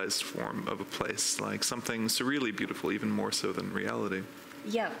idealized form of a place, like something surreally beautiful, even more so than reality.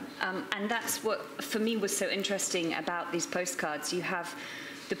 Yeah, and that's what, for me, was so interesting about these postcards. You have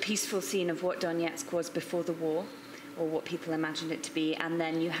the peaceful scene of what Donetsk was before the war, or what people imagined it to be, and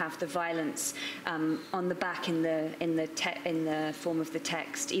then you have the violence on the back in the form of the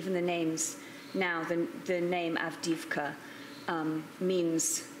text. Even the names now, the name Avdiivka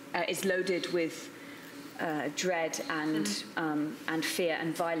is loaded with dread and fear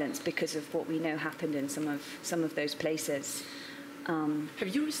and violence because of what we know happened in some of those places. Have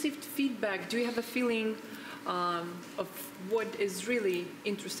you received feedback? Do you have a feeling of what is really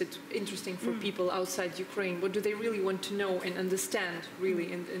interesting for people outside Ukraine? What do they really want to know and understand,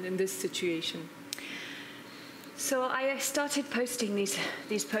 really, in this situation? So I started posting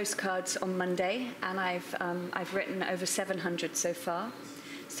these postcards on Monday, and I've written over 700 so far.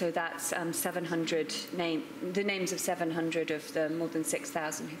 So that's 700 the names of 700 of the more than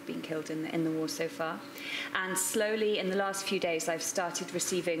 6,000 who've been killed in the war so far. And slowly, in the last few days, I've started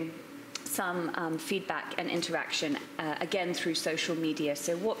receiving some feedback and interaction, again through social media.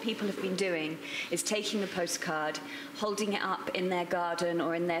 So what people have been doing is taking the postcard, holding it up in their garden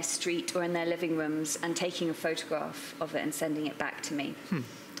or in their street or in their living rooms, and taking a photograph of it and sending it back to me.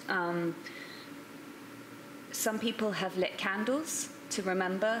 Some people have lit candles to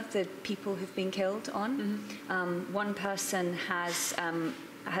remember the people who've been killed on. One person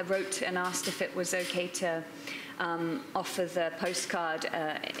wrote and asked if it was okay to offer the postcard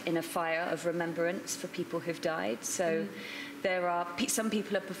in a fire of remembrance for people who've died. So there are some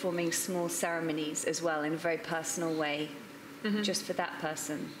people are performing small ceremonies as well in a very personal way, just for that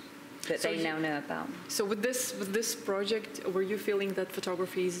person that they now know about. So with this project, were you feeling that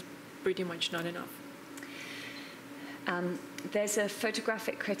photography is pretty much not enough? There's a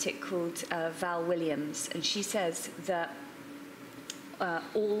photographic critic called Val Williams, and she says that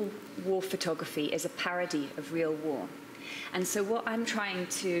all war photography is a parody of real war. And so what I'm trying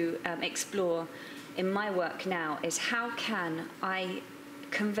to explore in my work now is how can I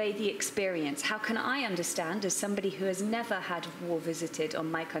convey the experience? How can I understand, as somebody who has never had war visited on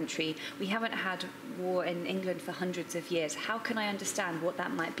my country, we haven't had war in England for hundreds of years, how can I understand what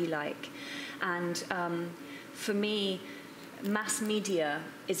that might be like? And for me, mass media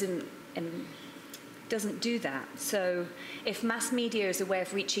doesn't do that. So if mass media is a way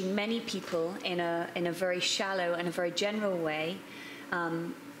of reaching many people in a very shallow and a very general way,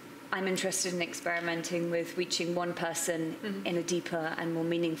 I'm interested in experimenting with reaching one person in a deeper and more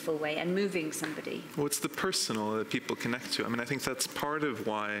meaningful way and moving somebody. Well, it's the personal that people connect to. I mean, I think that's part of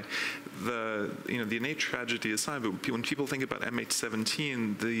why the innate tragedy aside, but when people think about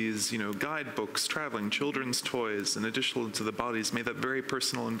MH17, these, guidebooks, traveling, children's toys, in addition to the bodies, made that very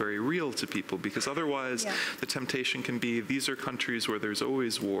personal and very real to people, because otherwise the temptation can be, these are countries where there's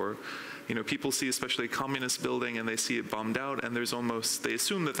always war. People see especially a communist building and they see it bombed out, and they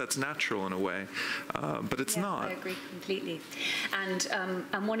assume that that's natural in a way, but it's not. I agree completely. And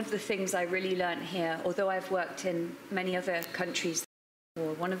one of the things I really learned here, although I've worked in many other countries,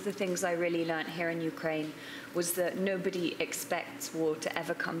 one of the things I really learned here in Ukraine was that nobody expects war to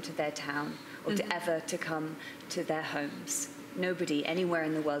ever come to their town or to ever to come to their homes. Nobody anywhere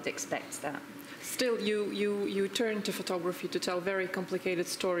in the world expects that. Still, you turn to photography to tell very complicated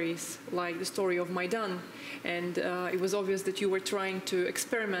stories, like the story of Maidan. And it was obvious that you were trying to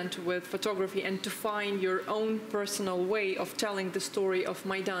experiment with photography and to find your own personal way of telling the story of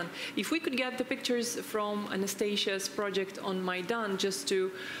Maidan. If we could get the pictures from Anastasia's project on Maidan, just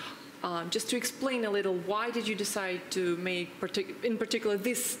to explain a little, why did you decide to make, in particular,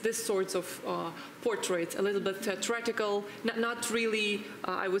 this sorts of portraits, a little bit theatrical, not really,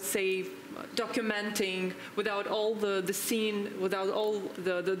 I would say, documenting, without all the scene, without all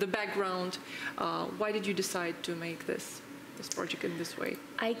the background. Why did you decide to make this project in this way?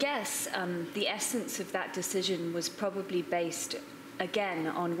 I guess the essence of that decision was probably based, again,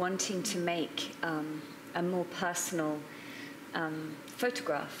 on wanting to make a more personal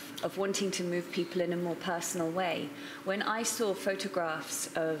photograph, of wanting to move people in a more personal way. When I saw photographs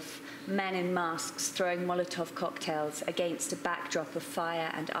of men in masks throwing Molotov cocktails against a backdrop of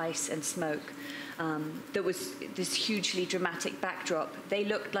fire and ice and smoke, there was this hugely dramatic backdrop. They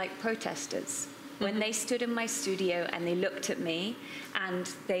looked like protesters. When they stood in my studio and they looked at me, and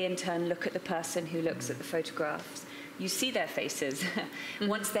they in turn look at the person who looks at the photographs, you see their faces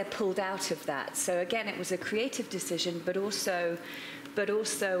once they're pulled out of that. So again, it was a creative decision, but also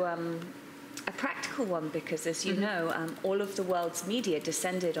a practical one, because, as you know, all of the world's media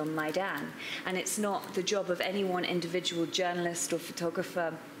descended on Maidan, and it's not the job of any one individual journalist or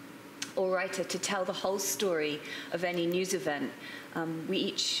photographer or writer to tell the whole story of any news event. We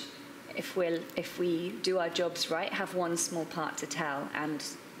each, if we do our jobs right, have one small part to tell, and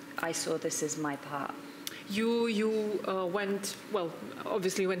I saw this as my part. You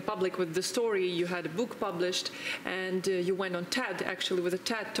obviously went public with the story. You had a book published, and you went on TED, actually, with a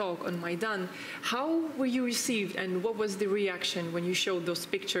TED talk on Maidan. How were you received, and what was the reaction when you showed those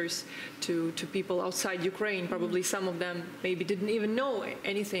pictures to people outside Ukraine? Probably some of them maybe didn't even know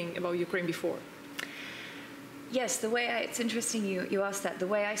anything about Ukraine before. Yes, it's interesting you asked that. The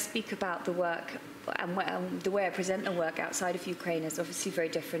way I speak about the work and the way I present the work outside of Ukraine is obviously very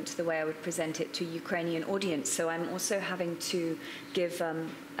different to the way I would present it to a Ukrainian audience. So I'm also having to give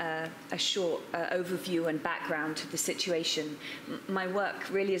a short overview and background to the situation. My work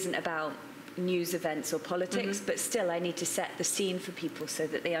really isn't about news events or politics, but still I need to set the scene for people so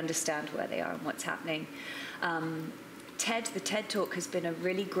that they understand where they are and what's happening. The TED Talk has been a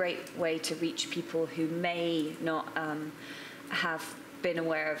really great way to reach people who may not have been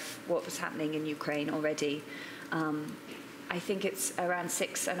aware of what was happening in Ukraine already. I think it's around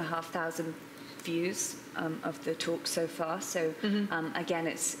 6,500 views of the talk so far. So again,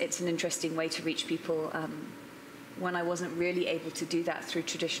 it's an interesting way to reach people when I wasn't really able to do that through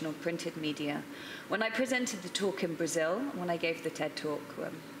traditional printed media. When I presented the talk in Brazil, when I gave the TED Talk,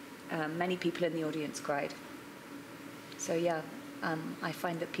 many people in the audience cried. So yeah, I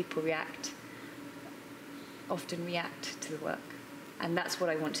find that people often react to the work. And that's what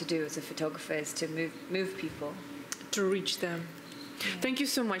I want to do as a photographer, is to move people. To reach them. Yeah. Thank you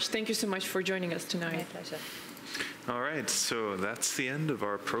so much. Thank you so much for joining us tonight. My pleasure. All right, so that's the end of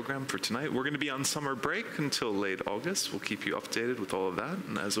our program for tonight. We're going to be on summer break until late August. We'll keep you updated with all of that.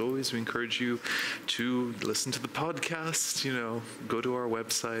 And as always, we encourage you to listen to the podcast, go to our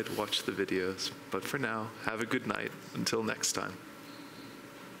website, watch the videos. But for now, have a good night. Until next time.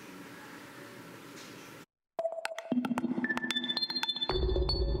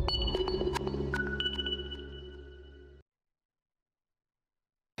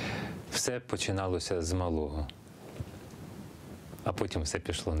 Все починалося з малого. а потім все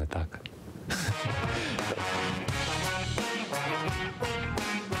пішло не так.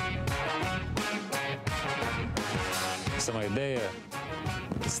 Сама ідея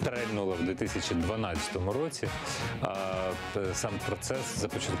стрельнула в 2012 році, а сам процес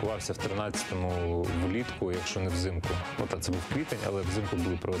започаткувався в 2013-му влітку, якщо не взимку. Це був квітень, але взимку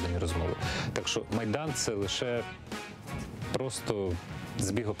були проведені розмови. Так що Майдан – це лише просто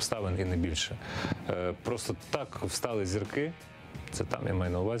збіг обставин і не більше. Просто так встали зірки, це там я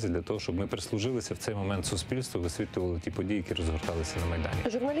маю на увазі, для того, щоб ми прислужилися в цей момент суспільству, висвітлювали ті події, які розгорталися на Майдані.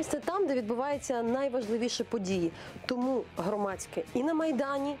 Журналісти там, де відбуваються найважливіші події. Тому громадське і на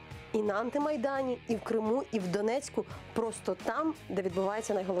Майдані, і на антимайдані, і в Криму, і в Донецьку. Просто там, де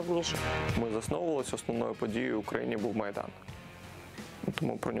відбувається найголовніше. Ми засновувалися, основною подією в Україні був Майдан.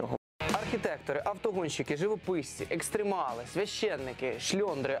 Тому про нього. Архітектори, автогонщики, живописці, екстремали, священники,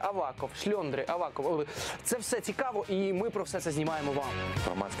 шльондри, Аваков. Це все цікаво, і ми про все це знімаємо вам.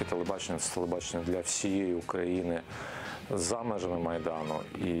 Громадське телебачення – це телебачення для всієї України за межами Майдану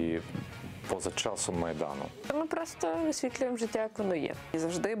і поза часом Майдану. Ми просто висвітлюємо життя, як воно є. І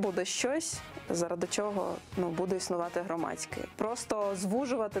завжди буде щось, заради чого буде існувати громадське. Просто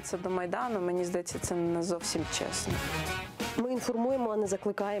звужувати це до Майдану, мені здається, це не зовсім чесно. Ми інформуємо, а не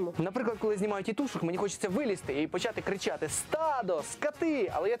закликаємо. Наприклад, коли знімають тітушок, мені хочеться вилізти і почати кричати «Стадо!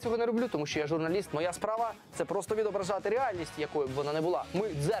 Скоти!» Але я цього не роблю, тому що я журналіст. Моя справа – це просто відображати реальність, якою б вона не була. Ми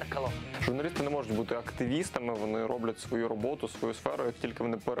 – дзеркало. Журналісти не можуть бути активістами, вони роблять свою роботу, свою сферу. Як тільки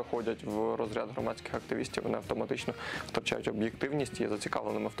вони переходять в розряд громадських активістів, вони автоматично втрачають об'єктивність і є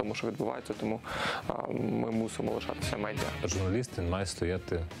зацікавленими в тому, що відбувається, тому ми мусимо лишатися медіа. Журналіст має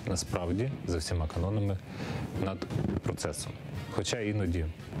стояти насправді за всіма канонами над процесом. Хоча іноді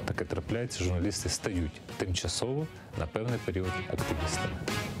таке трапляється, журналісти стають тимчасово на певний період активістами.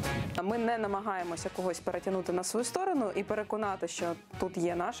 Ми не намагаємося когось перетягнути на свою сторону і переконати, що тут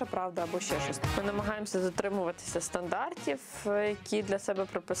є наша правда або ще щось. Ми намагаємося дотримуватися стандартів, які для себе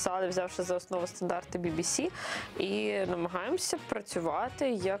прописали, взявши за основу стандарти BBC, і намагаємося працювати,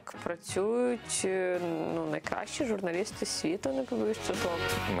 як працюють найкращі журналісти світу, не побоюсь цього слова.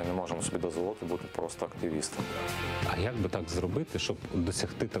 Ми не можемо собі дозволити бути просто активістами. А як би так зробити, щоб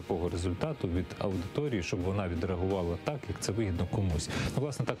досягти такого результату від аудиторії, щоб вона відреагувала так, як це вигідно комусь?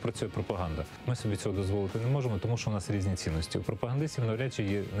 Власне, так працює пропаганда. Ми собі цього дозволити не можемо, тому що у нас різні цінності. У пропагандистів навряд чи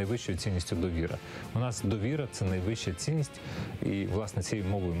є найвищою цінністю довіра. У нас довіра – це найвища цінність, і, власне, цією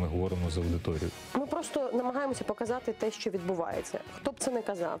мовою ми говоримо з аудиторією. Ми просто намагаємося показати те, що відбувається. Хто б це не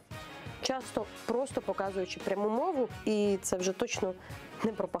казав. Часто просто показуючи пряму мову, і це вже точно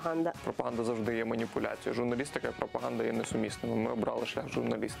не пропаганда. Пропаганда завжди є маніпуляцією. Журналістика і пропаганда є несумісними. Ми обрали шлях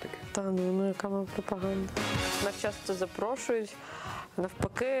журналістики. Та яка ми пропаганда? Нас часто запрошують,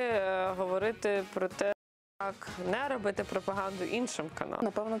 навпаки, говорити про те, як не робити пропаганду іншим каналам.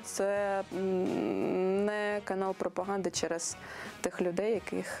 Напевно, це не канал пропаганди через тих людей,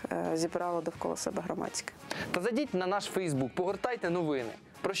 яких зібрало довкола себе громадське. Та зайдіть на наш Фейсбук, погортайте новини.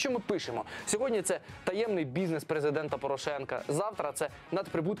 Про що ми пишемо? Сьогодні це таємний бізнес президента Порошенка. Завтра це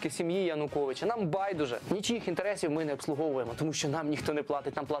надприбутки сім'ї Януковича. Нам байдуже. Нічиїх інтересів ми не обслуговуємо, тому що нам ніхто не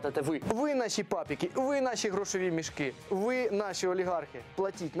платить, нам платите ви. Ви наші папіки, ви наші грошові мішки, ви наші олігархи.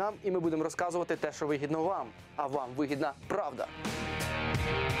 Платіть нам, і ми будемо розказувати те, що вигідно вам. А вам вигідна правда.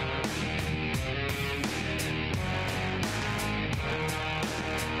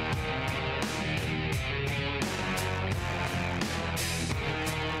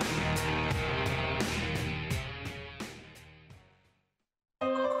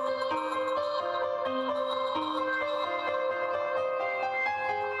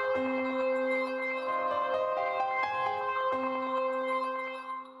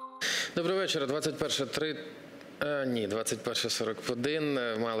 Доброго вечора.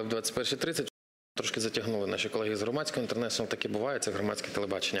 21:41, мали б 21:30. Трошки затягнули наші колеги з Hromadske International, таки буває, це громадське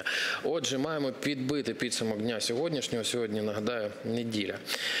телебачення. Отже, маємо підбити підсумок дня сьогоднішнього. Сьогодні, нагадаю, неділя.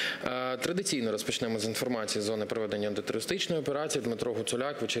 Традиційно розпочнемо з інформації з зони проведення антитерористичної операції. Дмитро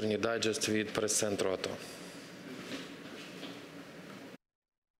Гуцуляк, вечірній дайджест від прес-центру АТО.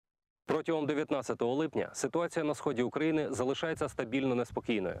 Протягом 19 липня ситуація на сході України залишається стабільно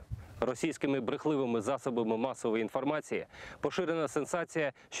неспокійною. Російськими брехливими засобами масової інформації поширена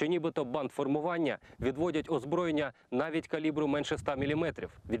сенсація, що нібито бандформування відводять озброєння навіть калібру менше 100 мм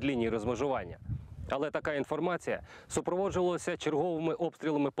від лінії розмежування. Але така інформація супроводжувалася черговими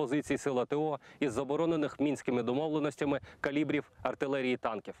обстрілами позицій сил АТО із заборонених мінськими домовленостями калібрів артилерії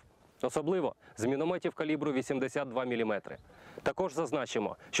танків. Особливо з мінометів калібру 82 мм. Також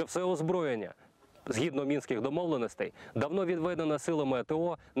зазначимо, що все озброєння згідно мінських домовленостей, давно відведена силами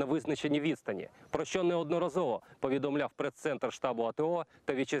АТО на визначеній відстані, про що неодноразово повідомляв прес-центр штабу АТО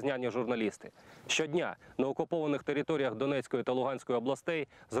та вітчизняні журналісти. Щодня на окупованих територіях Донецької та Луганської областей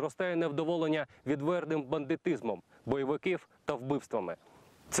зростає невдоволення відвертим бандитизмом бойовиків та вбивствами.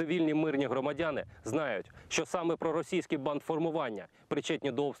 Цивільні мирні громадяни знають, що саме проросійські бандформування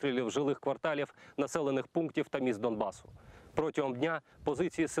причетні до обстрілів жилих кварталів, населених пунктів та міст Донбасу. Протягом дня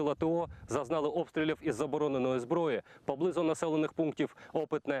позиції сил АТО зазнали обстрілів із забороненої зброї поблизу населених пунктів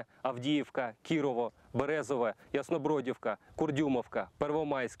Опитне, Авдіївка, Кірово, Березове, Яснобродівка, Курдюмовка,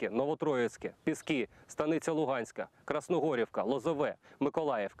 Первомайське, Новотроїцьке, Піски, Станиця Луганська, Красногорівка, Лозове,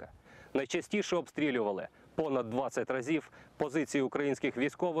 Миколаївка. Найчастіше обстрілювали понад 20 разів позиції українських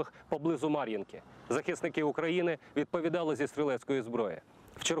військових поблизу Мар'їнки. Захисники України відповідали зі стрілецької зброї.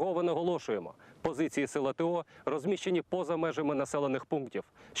 Вчергове наголошуємо, позиції сил АТО розміщені поза межами населених пунктів,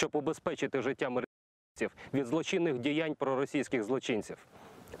 щоб убезпечити життя мирних від злочинних діянь проросійських злочинців.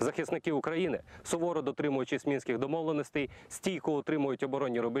 Захисники України, суворо дотримуючись мінських домовленостей, стійко утримують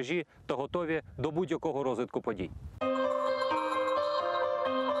оборонні рубежі та готові до будь-якого розвитку подій.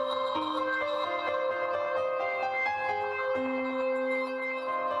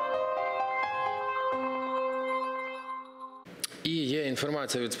 І є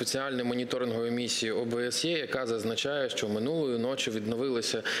інформація від спеціальної моніторингової місії ОБСЄ, яка зазначає, що минулої ночі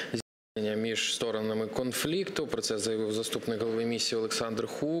відновилися зіткнення між сторонами конфлікту. Про це заявив заступник голови місії Олександр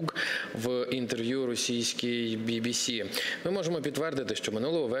Хуг в інтерв'ю російській BBC. Ми можемо підтвердити, що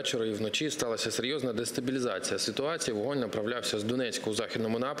минулого вечора і вночі сталася серйозна дестабілізація ситуації. Вогонь направлявся з Донецька у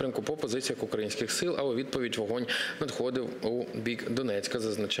західному напрямку по позиціях українських сил, а у відповідь вогонь надходив у бік Донецька,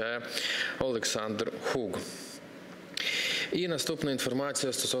 зазначає Олександр Хуг. І наступна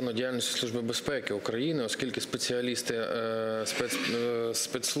інформація стосовно діяльності Служби безпеки України, оскільки спеціалісти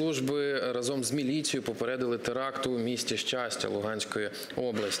спецслужби разом з міліцією попередили теракт у місті Щастя Луганської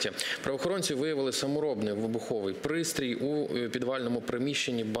області. Правоохоронці виявили саморобний вибуховий пристрій у підвальному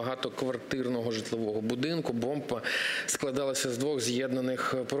приміщенні багатоквартирного житлового будинку. Бомба складалася з двох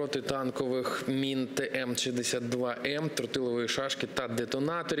з'єднаних протитанкових мін ТМ-62М, тротилової шашки та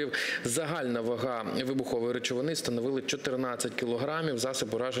детонаторів. Загальна вага вибухової речовини становила 14 кілограмів.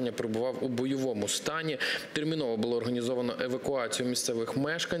 Засіб ураження перебував у бойовому стані. Терміново було організовано евакуацію місцевих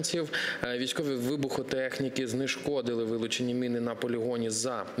мешканців. Військові вибухотехніки знешкодили вилучені міни на полігоні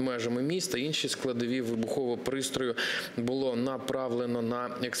за межами міста. Інші складові вибухового пристрою було направлено на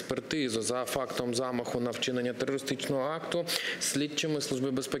експертизу. За фактом замаху на вчинення терористичного акту слідчими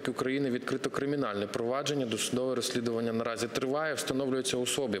Служби безпеки України відкрито кримінальне провадження. Досудове розслідування наразі триває. Встановлюються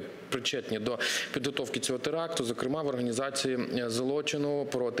особи, причетні до підготовки цього теракту, зокрема в організації злочину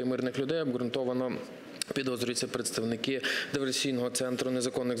проти мирних людей. Обґрунтовано підозрюються представники диверсійного центру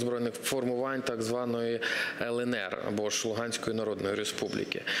незаконних збройних формувань, так званої ЛНР, або ж Луганської Народної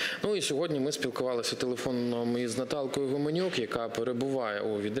Республіки. Ну і сьогодні ми спілкувалися телефоном із Наталкою Гуменюк, яка перебуває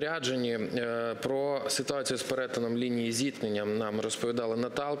у відрядженні. Про ситуацію з перетином лінії зіткнення нам розповідала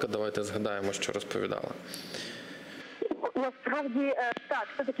Наталка. Давайте згадаємо, що розповідала. Насправді, так,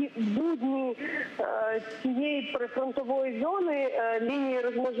 це такі будні цієї прифронтової зони, лінії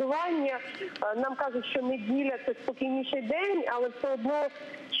розмежування. Нам кажуть, що неділя – це спокійніший день, але все одно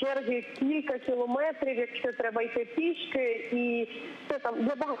черги кілька кілометрів, якщо треба йти пішки. І це там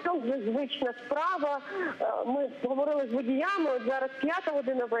для багатьох вже звична справа. Ми говорили з водіями, от зараз 5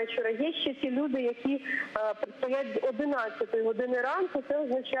 година вечора, є ще ті люди, які стоять з 11 години ранку, це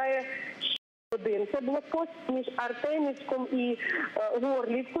означає це блокпост між Артемівськом і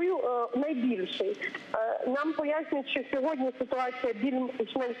Горлівкою найбільший. Нам пояснюють, що сьогодні ситуація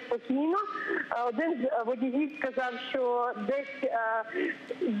більш-менш спокійна. Один з водіїв сказав, що десь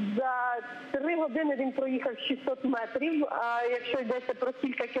за 3 години він проїхав 600 метрів, а якщо йдеться про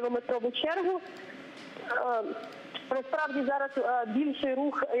кількакілометрову чергу. Насправді зараз більший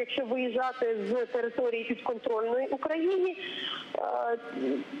рух, якщо виїжджати з території підконтрольної Україні.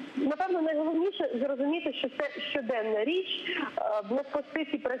 Напевно, найголовніше зрозуміти, що це щоденна річ. Блокпости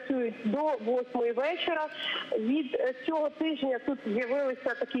ці працюють до 8 вечора. Від цього тижня тут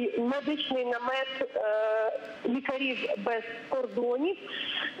з'явився такий медичний намет лікарів без кордонів.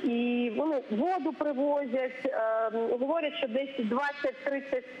 І вони воду привозять. Говорять, що десь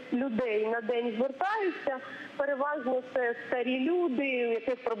 20-30 людей на день звертаються. Переважно переважно це старі люди, у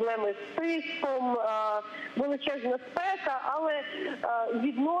яких проблеми з тиском, величезна спека, але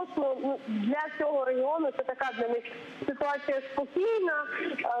відносно для цього регіону це така для них ситуація спокійна.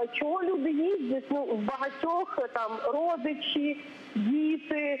 Чого люди їздять? В багатьох там родичі,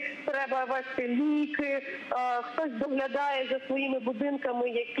 діти, треба вести ліки, хтось доглядає за своїми будинками,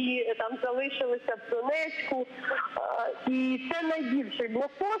 які там залишилися в Донецьку. І це найбільший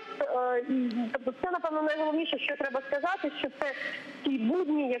блокпост. Тобто це, напевно, найголовніше, що треба сказати, що це ті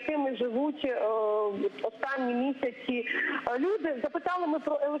будні, якими живуть останні місяці люди. Запитали ми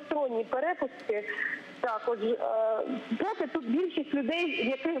про електронні перепустки. Також, поки тут більшість людей, в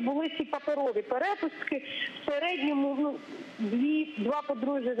яких були ці паперові перепустки, в середньому два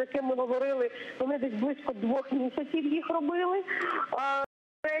подружжя, з якими ми говорили, вони десь близько 2 місяців їх робили.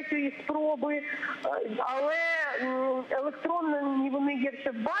 Третьої спроби, але електронні вони є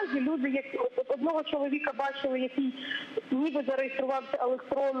ще в базі. Люди, одного чоловіка бачили, який ніби зареєструвався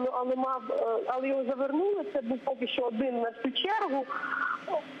електронно, але його завернули. Це був поки що один на всю чергу.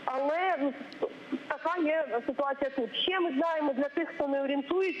 Але така є ситуація тут. Ще ми знаємо, для тих, хто не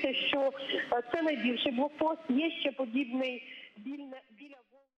орієнтується, що це найбільший блокпост. Є ще подібний біля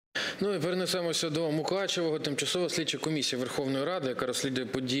Ну і перенесемося до Мукачевого. Тимчасова слідча комісія Верховної Ради, яка розслідує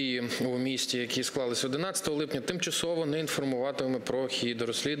події у місті, які склалися 11 липня, тимчасово не інформуватиме про хід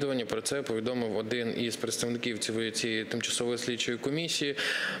розслідування. Про це повідомив один із представників цієї тимчасової слідчої комісії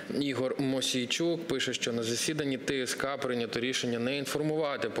Ігор Мосійчук. Пише, що на засіданні ТСК прийнято рішення не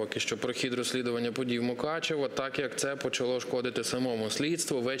інформувати поки що про хід розслідування подій в Мукачево, так як це почало шкодити самому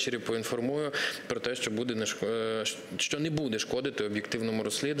слідству. Ввечері поінформую про те, що не буде шкодити об'єктивному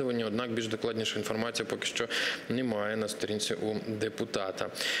розслідуванню. Однак більш докладніша інформація поки що немає на сторінці у депутата.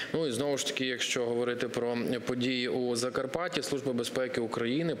 Ну і знову ж таки, якщо говорити про події у Закарпатті, Служба безпеки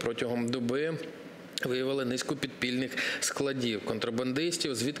України протягом доби виявили низку підпільних складів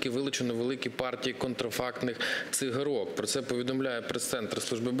контрабандистів, звідки вилучено великі партії контрафактних цигарок. Про це повідомляє прес-центр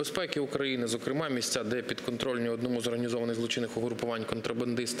Служби безпеки України. Зокрема, місця, де підконтрольні одному з організованих злочинних угрупувань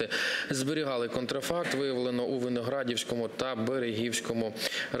контрабандисти зберігали контрафакт, виявлено у Виноградівському та Берегівському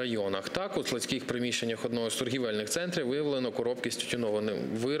районах. Так, у складських приміщеннях одного з торгівельних центрів виявлено коробки з тютюновими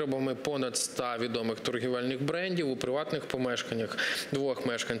виробами понад 100 відомих торгівельних брендів. У приватних помешканнях 2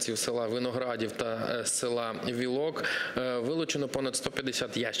 мешканців села Виноградів та села Вілок вилучено понад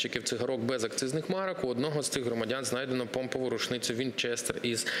 150 ящиків цигарок без акцизних марок. У одного з цих громадян знайдено помпову рушницю Вінчестер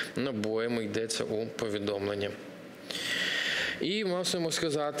із набоями, йдеться у повідомленні. І мусимо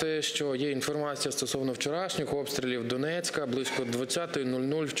сказати, що є інформація стосовно вчорашніх обстрілів Донецька. Близько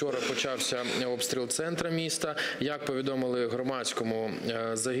 20:00 вчора почався обстріл центра міста. Як повідомили Громадському,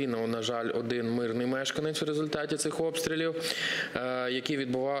 загинув, на жаль, один мирний мешканець у результаті цих обстрілів, які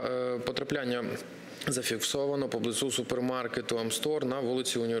потрапляння зафіксовано поблизу супермаркету «Амстор» на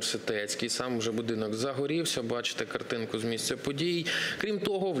вулиці Університетській. Сам вже будинок загорівся, бачите картинку з місця подій. Крім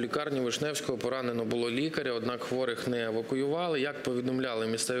того, в лікарні Вишневського поранено було лікаря, однак хворих не евакуювали. Як повідомляли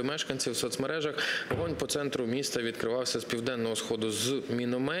місцеві мешканці в соцмережах, вогонь по центру міста відкривався з південного сходу з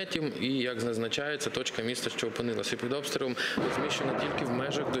мінометів. І, як зазначається, точка міста, що опинилася під обстрілом, розміщена тільки в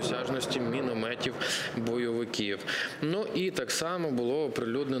межах досяжності мінометів бойовиків. Ну і так само було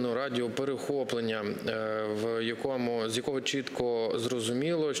оприлюднено радіоперехоплення, з якого чітко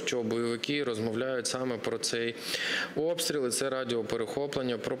зрозуміло, що бойовики розмовляють саме про цей обстріл. І це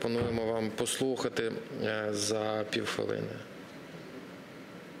радіоперехоплення пропонуємо вам послухати за півхвилини.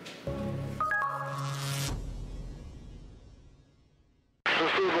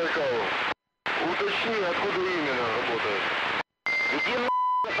 Уточни, откуда именно работает. Иди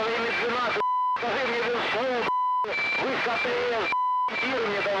нахуй по время 12, скажи мне Винсоу, вы с АТС, тир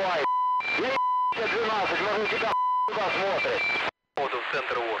мне давай. Я 12, могу тебя туда смотреть. Вот в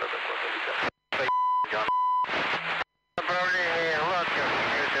центр города просто. Направление Гладко,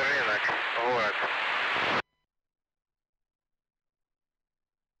 рынок, город.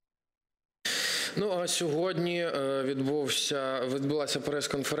 Ну а сьогодні відбулася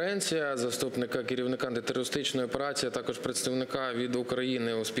прес-конференція заступника керівника антитерористичної операції, а також представника від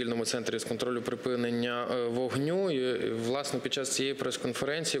України у спільному центрі з контролю припинення вогню. І, власне, під час цієї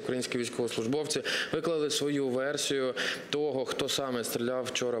прес-конференції українські військовослужбовці виклали свою версію того, хто саме стріляв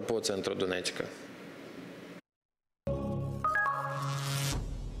вчора по центру Донецька.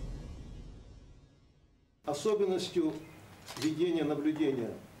 Особенностью ведения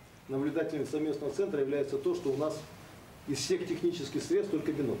наблюдателями совместного центра является то, что у нас из всех технических средств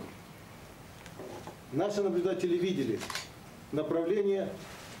только бинокль. Наши наблюдатели видели направление,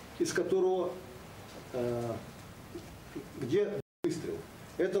 из которого, где выстрел.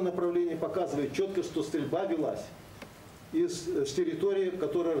 Это направление показывает четко, что стрельба велась с территории,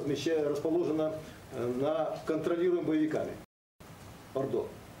 которая расположена на контролируемой боевиками. Пардон.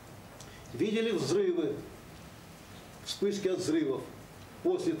 Видели взрывы, вспышки от взрывов.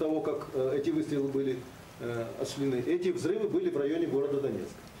 После того, как эти выстрелы были осуществлены, эти взрывы были в районе города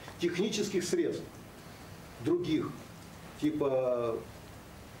Донецка. Технических средств других, типа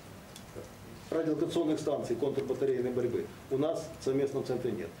радиолокационных станций контрбатарейной борьбы, у нас в совместном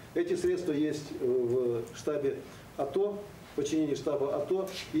центре нет. Эти средства есть в штабе АТО, в подчинении штаба АТО,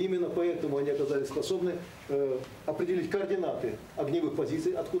 и именно поэтому они оказались способны определить координаты огневых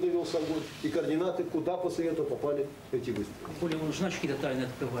позиций, откуда велся огонь, и координаты, куда после этого попали эти выстрелы. Коля, вы уже начали какие-то тайны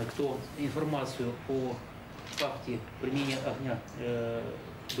открывать, то информацию о факте применения огня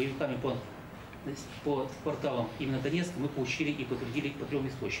боевиками по кварталам именно Донецка мы получили и подтвердили по 3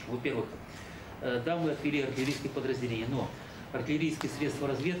 источникам. Во-первых, да, мы отвели артиллерийские подразделения, но артиллерийские средства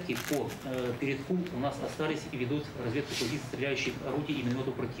разведки по передку у нас остались и ведут разведку позиций стреляющих орудий и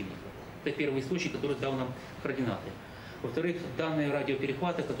минометов противника. Это первый источник, который дал нам координаты. Во-вторых, данные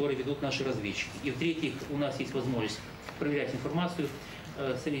радиоперехвата, которые ведут наши разведчики. И в-третьих, у нас есть возможность проверять информацию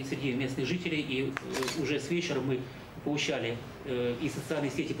среди местных жителей, и уже с вечера мы получали и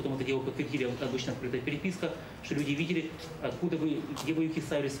социальные сети, потом это дело подтвердили, обычно открытая переписка, что люди видели, откуда где боевики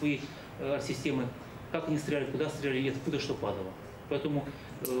ставили свои системы, как они стреляли, куда стреляли и откуда что падало. Поэтому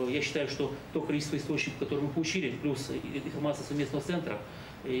я считаю, что то количество источников, которые мы получили, плюс информация совместного центра,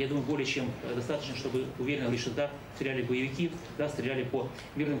 я думаю, более чем достаточно, чтобы уверенно говорить, что да, стреляли боевики, да, стреляли по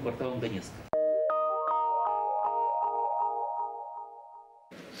мирным кварталам Донецка.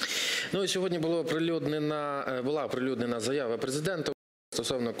 Ну і сьогодні була оприлюднена заява президента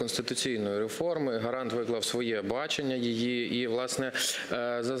стосовно конституційної реформи. Гарант виклав своє бачення її і, власне,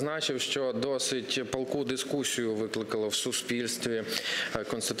 зазначив, що досить палку дискусію викликала в суспільстві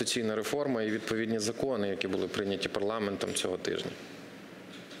конституційна реформа і відповідні закони, які були прийняті парламентом цього тижня.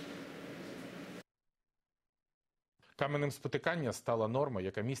 Каменем спотикання стала норма,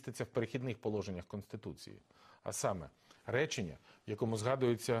 яка міститься в перехідних положеннях Конституції, а саме речення, в якому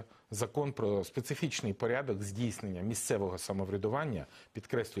згадується закон про специфічний порядок здійснення місцевого самоврядування,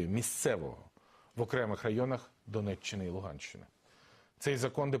 підкреслюю, місцевого, в окремих районах Донеччини і Луганщини. Цей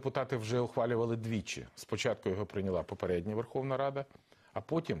закон депутати вже ухвалювали двічі. Спочатку його прийняла попередня Верховна Рада, а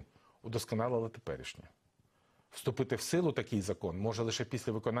потім удосконалила теперішня. Вступити в силу такий закон може лише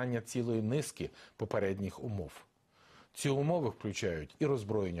після виконання цілої низки попередніх умов. Ці умови включають і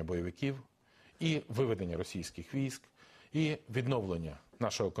роззброєння бойовиків, і виведення російських військ, і відновлення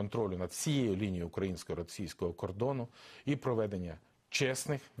нашого контролю над всією лінією українсько-російського кордону, і проведення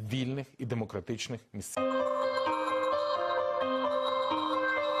чесних, вільних і демократичних місцевих.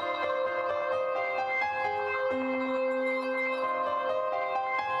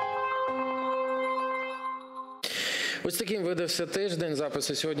 Ось таким видався тиждень.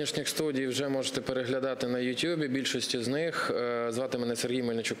 Записи сьогоднішніх студій вже можете переглядати на YouTube. Більшості з них. Звати мене Сергій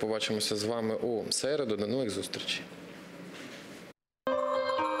Мельничук. Побачимося з вами у середу. До нових зустрічей.